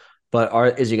well,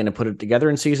 but is he going to put it together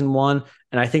in season 1?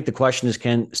 And I think the question is,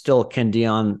 can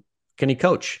Dion, can he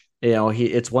coach?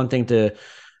 It's one thing to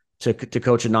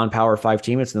coach a non-power 5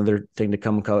 team. It's another thing to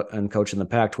come and coach in the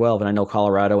Pac-12. And I know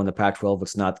Colorado in the Pac-12,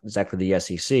 it's not exactly the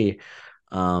SEC,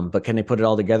 but can they put it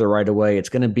all together right away? It's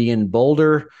going to be in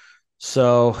Boulder.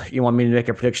 So you want me to make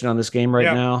a prediction on this game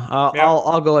now?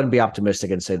 I'll go ahead and be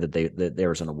optimistic and say that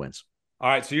Arizona wins. All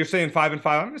right. So you're saying 5-5. I'm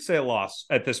going to say a loss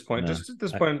at this point. Just at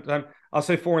this point in time, I'll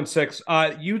say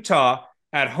 4-6. Utah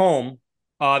at home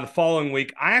the following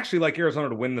week. I actually like Arizona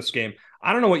to win this game.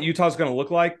 I don't know what Utah's going to look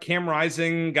like. Cam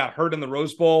Rising got hurt in the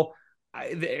Rose Bowl.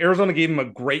 Arizona gave him a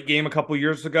great game a couple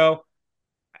years ago.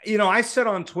 I said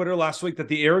on Twitter last week that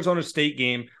the Arizona State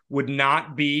game would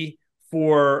not be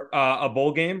for a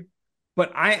bowl game.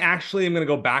 But I actually am going to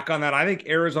go back on that. I think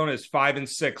Arizona is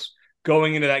 5-6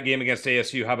 going into that game against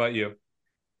ASU. How about you?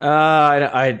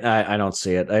 I don't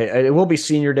see it. It will be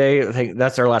senior day. I think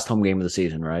that's our last home game of the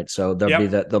season, right? So there'll be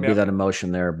that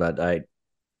emotion there. But I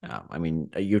mean,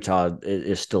 Utah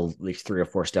is still at least 3 or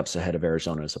 4 steps ahead of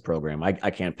Arizona as a program.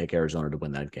 I can't pick Arizona to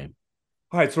win that game.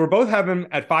 All right, so we're both having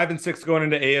at 5-6 going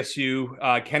into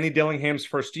ASU. Kenny Dillingham's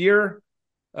first year.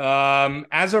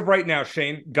 As of right now,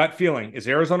 Shane, gut feeling, is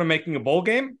Arizona making a bowl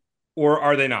game or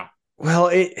are they not? Well,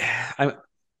 I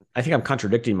think I'm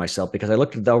contradicting myself because I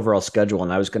looked at the overall schedule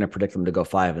and I was going to predict them to go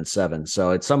 5-7.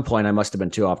 So at some point I must have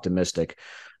been too optimistic.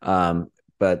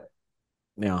 But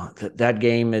that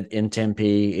game in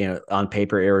Tempe, on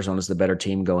paper, Arizona's the better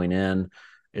team going in.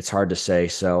 It's hard to say.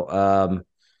 So,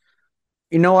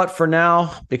 you know what? For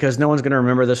now, because no one's going to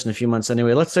remember this in a few months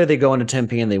anyway, let's say they go into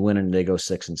Tempe and they win and they go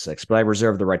 6-6. But I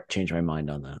reserve the right to change my mind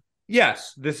on that.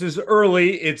 Yes, this is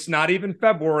early. It's not even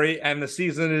February, and the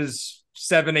season is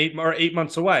 8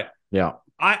 months away. Yeah.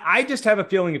 I just have a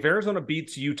feeling if Arizona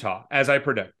beats Utah, as I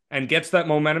predict, and gets that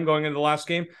momentum going into the last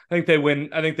game, I think they win.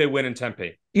 I think they win in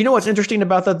Tempe. You know what's interesting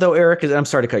about that, though, Eric? I'm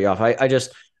sorry to cut you off.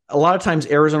 A lot of times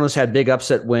Arizona's had big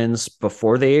upset wins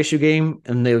before the ASU game,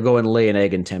 and they'll go and lay an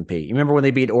egg in Tempe. You remember when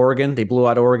they beat Oregon? They blew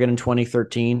out Oregon in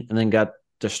 2013 and then got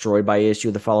destroyed by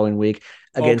ASU the following week.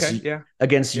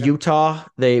 Against Utah,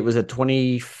 it was at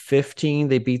 2015.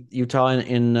 They beat Utah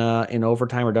in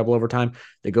overtime or double overtime.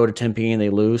 They go to Tempe and they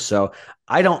lose. So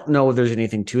I don't know if there's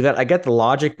anything to that. I get the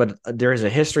logic, but there is a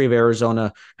history of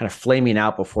Arizona kind of flaming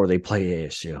out before they play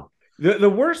ASU. The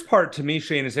worst part to me,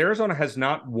 Shane, is Arizona has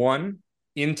not won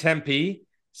in Tempe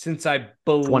since I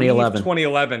believe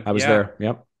 2011. I was there.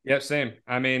 Yep. Yeah, same.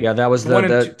 I mean, that was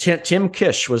Tim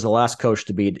Kish was the last coach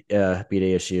to beat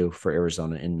ASU for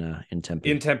Arizona in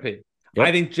Tempe. In Tempe. Yep.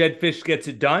 I think Jed Fish gets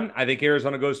it done. I think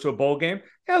Arizona goes to a bowl game,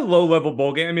 a low-level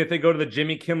bowl game. I mean, if they go to the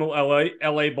Jimmy Kimmel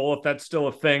LA Bowl, if that's still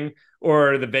a thing,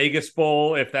 or the Vegas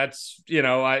Bowl, if that's,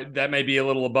 that may be a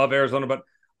little above Arizona. But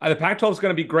the Pac-12 is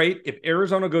going to be great. If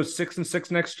Arizona goes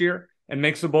 6-6 next year and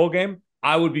makes a bowl game,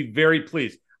 I would be very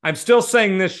pleased. I'm still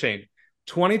saying this, Shane.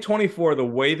 2024, the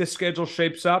way the schedule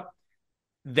shapes up,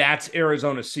 that's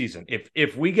Arizona's season.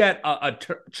 If we get a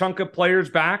chunk of players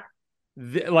back,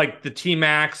 like the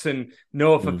T-Max and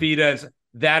Noah Fafita,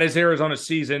 that is Arizona's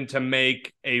season to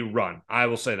make a run. I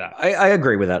will say that. I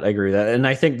agree with that. And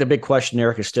I think the big question,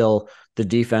 Eric, is still the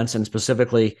defense, and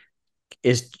specifically,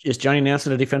 is Johnny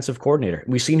Nansen a defensive coordinator?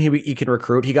 We've seen he can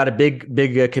recruit. He got a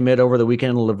big commit over the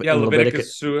weekend.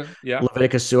 Leviticus Sua. Yeah.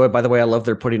 Leviticus Sua. By the way, I love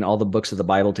they're putting all the books of the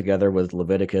Bible together with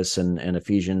Leviticus and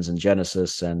Ephesians and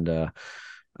Genesis. And I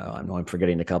know I'm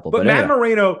forgetting a couple. But Matt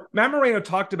Moreno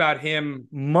talked about him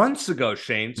months ago,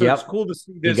 Shane. So It's cool to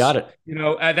see this. He got it.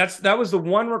 That was the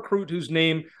one recruit whose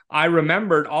name I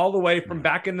remembered all the way from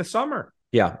back in the summer.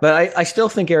 Yeah, but I still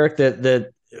think, Eric,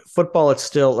 that football, it's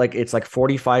still it's like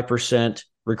 45%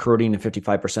 recruiting and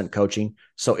 55% coaching.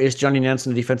 So is Johnny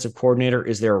Nansen the defensive coordinator?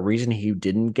 Is there a reason he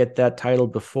didn't get that title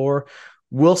before?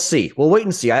 We'll see. We'll wait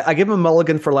and see. I give him a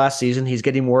mulligan for last season. He's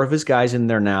getting more of his guys in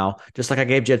there now, just like I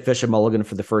gave Jed Fish a mulligan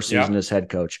for the first season as head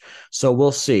coach. So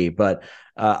we'll see. But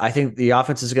I think the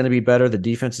offense is going to be better. The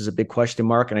defense is a big question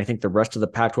mark. And I think the rest of the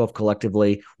Pac-12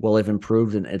 collectively will have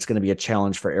improved. And it's going to be a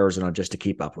challenge for Arizona just to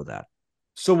keep up with that.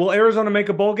 So will Arizona make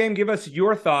a bowl game? Give us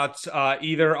your thoughts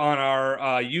either on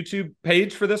our YouTube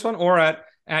page for this one or at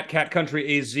Cat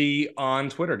Country AZ on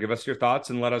Twitter. Give us your thoughts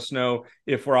and let us know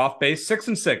if we're off base.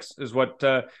 6-6 is what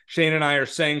Shane and I are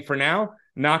saying for now.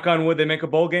 Knock on wood, they make a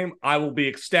bowl game. I will be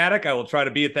ecstatic. I will try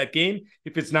to be at that game.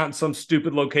 If it's not in some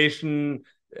stupid location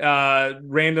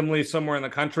randomly somewhere in the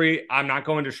country, I'm not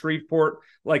going to Shreveport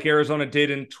like Arizona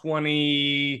did in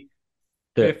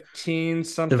 2015,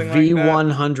 something like that. The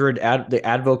V100, the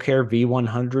Advocare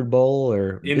V100 Bowl,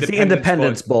 or it's the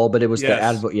Independence Bowl, but it was the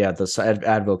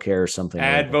Advocare or something.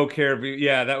 Advocare,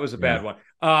 yeah, that was a bad one.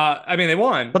 I mean, they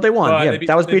won. But they won,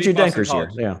 that was BJ Denker's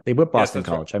year. Yeah, they whipped Boston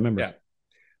College, right. I remember. Yeah.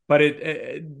 But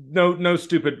no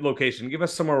stupid location. Give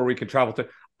us somewhere where we can travel to.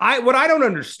 What I don't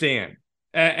understand,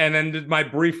 and then my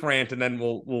brief rant, and then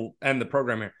we'll end the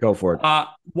program here. Go for it.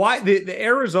 Why the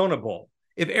Arizona Bowl?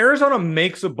 If Arizona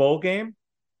makes a bowl game,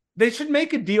 they should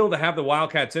make a deal to have the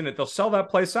Wildcats in it. They'll sell that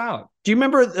place out. Do you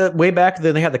remember way back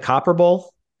then they had the Copper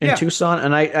Bowl in Tucson?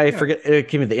 And I forget, it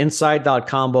came with the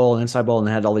Inside.com Bowl and Inside Bowl, and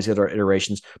they had all these other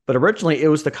iterations. But originally it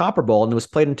was the Copper Bowl, and it was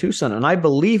played in Tucson. And I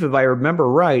believe, if I remember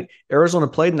right, Arizona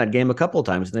played in that game a couple of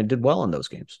times, and they did well in those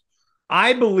games.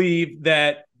 I believe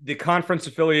that the conference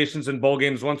affiliations and bowl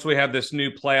games, once we have this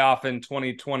new playoff in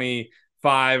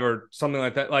 2025 or something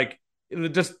like that, like,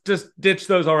 just ditch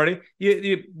those already.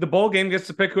 The bowl game gets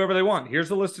to pick whoever they want. Here's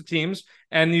the list of teams,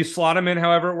 and you slot them in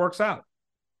however it works out.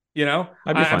 You know,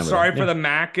 I'm sorry for the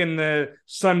MAC and the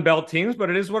Sun Belt teams, but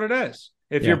it is what it is.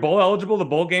 If you're bowl eligible, the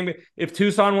bowl game, if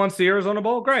Tucson wants the Arizona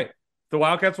Bowl, great. If the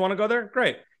Wildcats want to go there,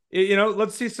 great. You know,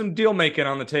 let's see some deal making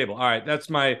on the table. All right, that's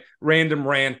my random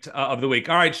rant of the week.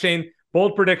 All right, Shane,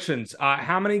 bold predictions.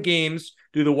 How many games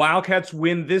do the Wildcats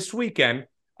win this weekend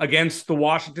against the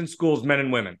Washington schools, men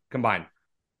and women combined?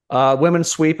 Women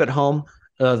sweep at home.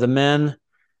 The men,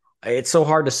 it's so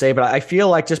hard to say, but I feel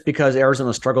like just because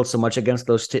Arizona struggled so much against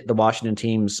the Washington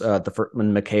teams, the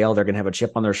Furtman, McHale, they're going to have a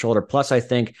chip on their shoulder. Plus, I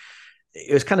think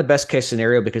it was kind of best case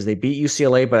scenario because they beat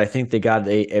UCLA, but I think they got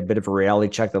a bit of a reality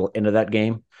check into that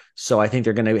game. So I think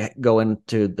they're going to go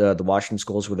into the Washington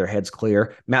schools with their heads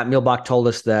clear. Matt Mielbach told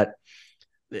us that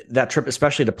trip,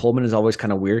 especially to Pullman, is always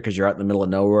kind of weird because you're out in the middle of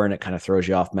nowhere and it kind of throws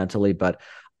you off mentally. But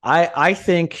I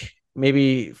think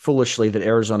maybe foolishly that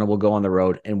Arizona will go on the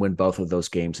road and win both of those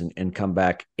games and come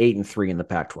back 8-3 in the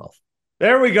Pac-12.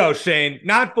 There we go, Shane.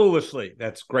 Not foolishly.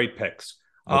 That's great picks.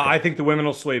 Okay. I think the women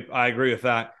will sweep. I agree with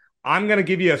that. I'm going to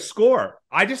give you a score.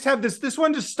 I just have this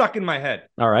one just stuck in my head.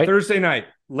 All right. Thursday night,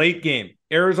 late game.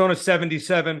 Arizona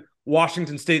 77,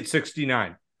 Washington State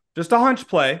 69. Just a hunch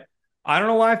play. I don't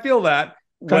know why I feel that.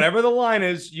 Okay. Whatever the line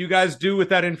is, you guys do with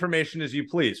that information as you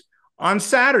please. On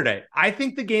Saturday, I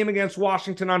think the game against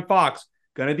Washington on Fox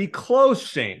going to be close,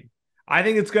 Shane. I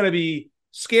think it's going to be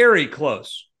scary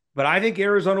close. But I think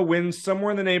Arizona wins somewhere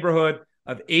in the neighborhood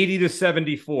of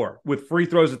 80-74 with free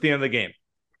throws at the end of the game.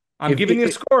 I'm giving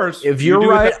you scores. If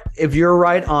you're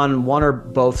right on one or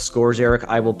both scores, Eric,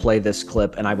 I will play this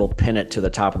clip and I will pin it to the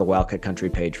top of the Wildcat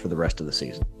Country page for the rest of the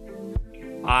season.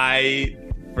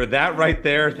 For that right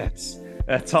there,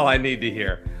 that's all I need to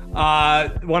hear.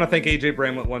 I want to thank AJ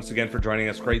Bramlett once again for joining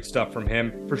us. Great stuff from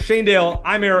him. For Shane Dale,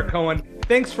 I'm Eric Cohen.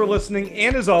 Thanks for listening.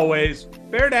 And as always,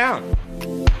 bear down.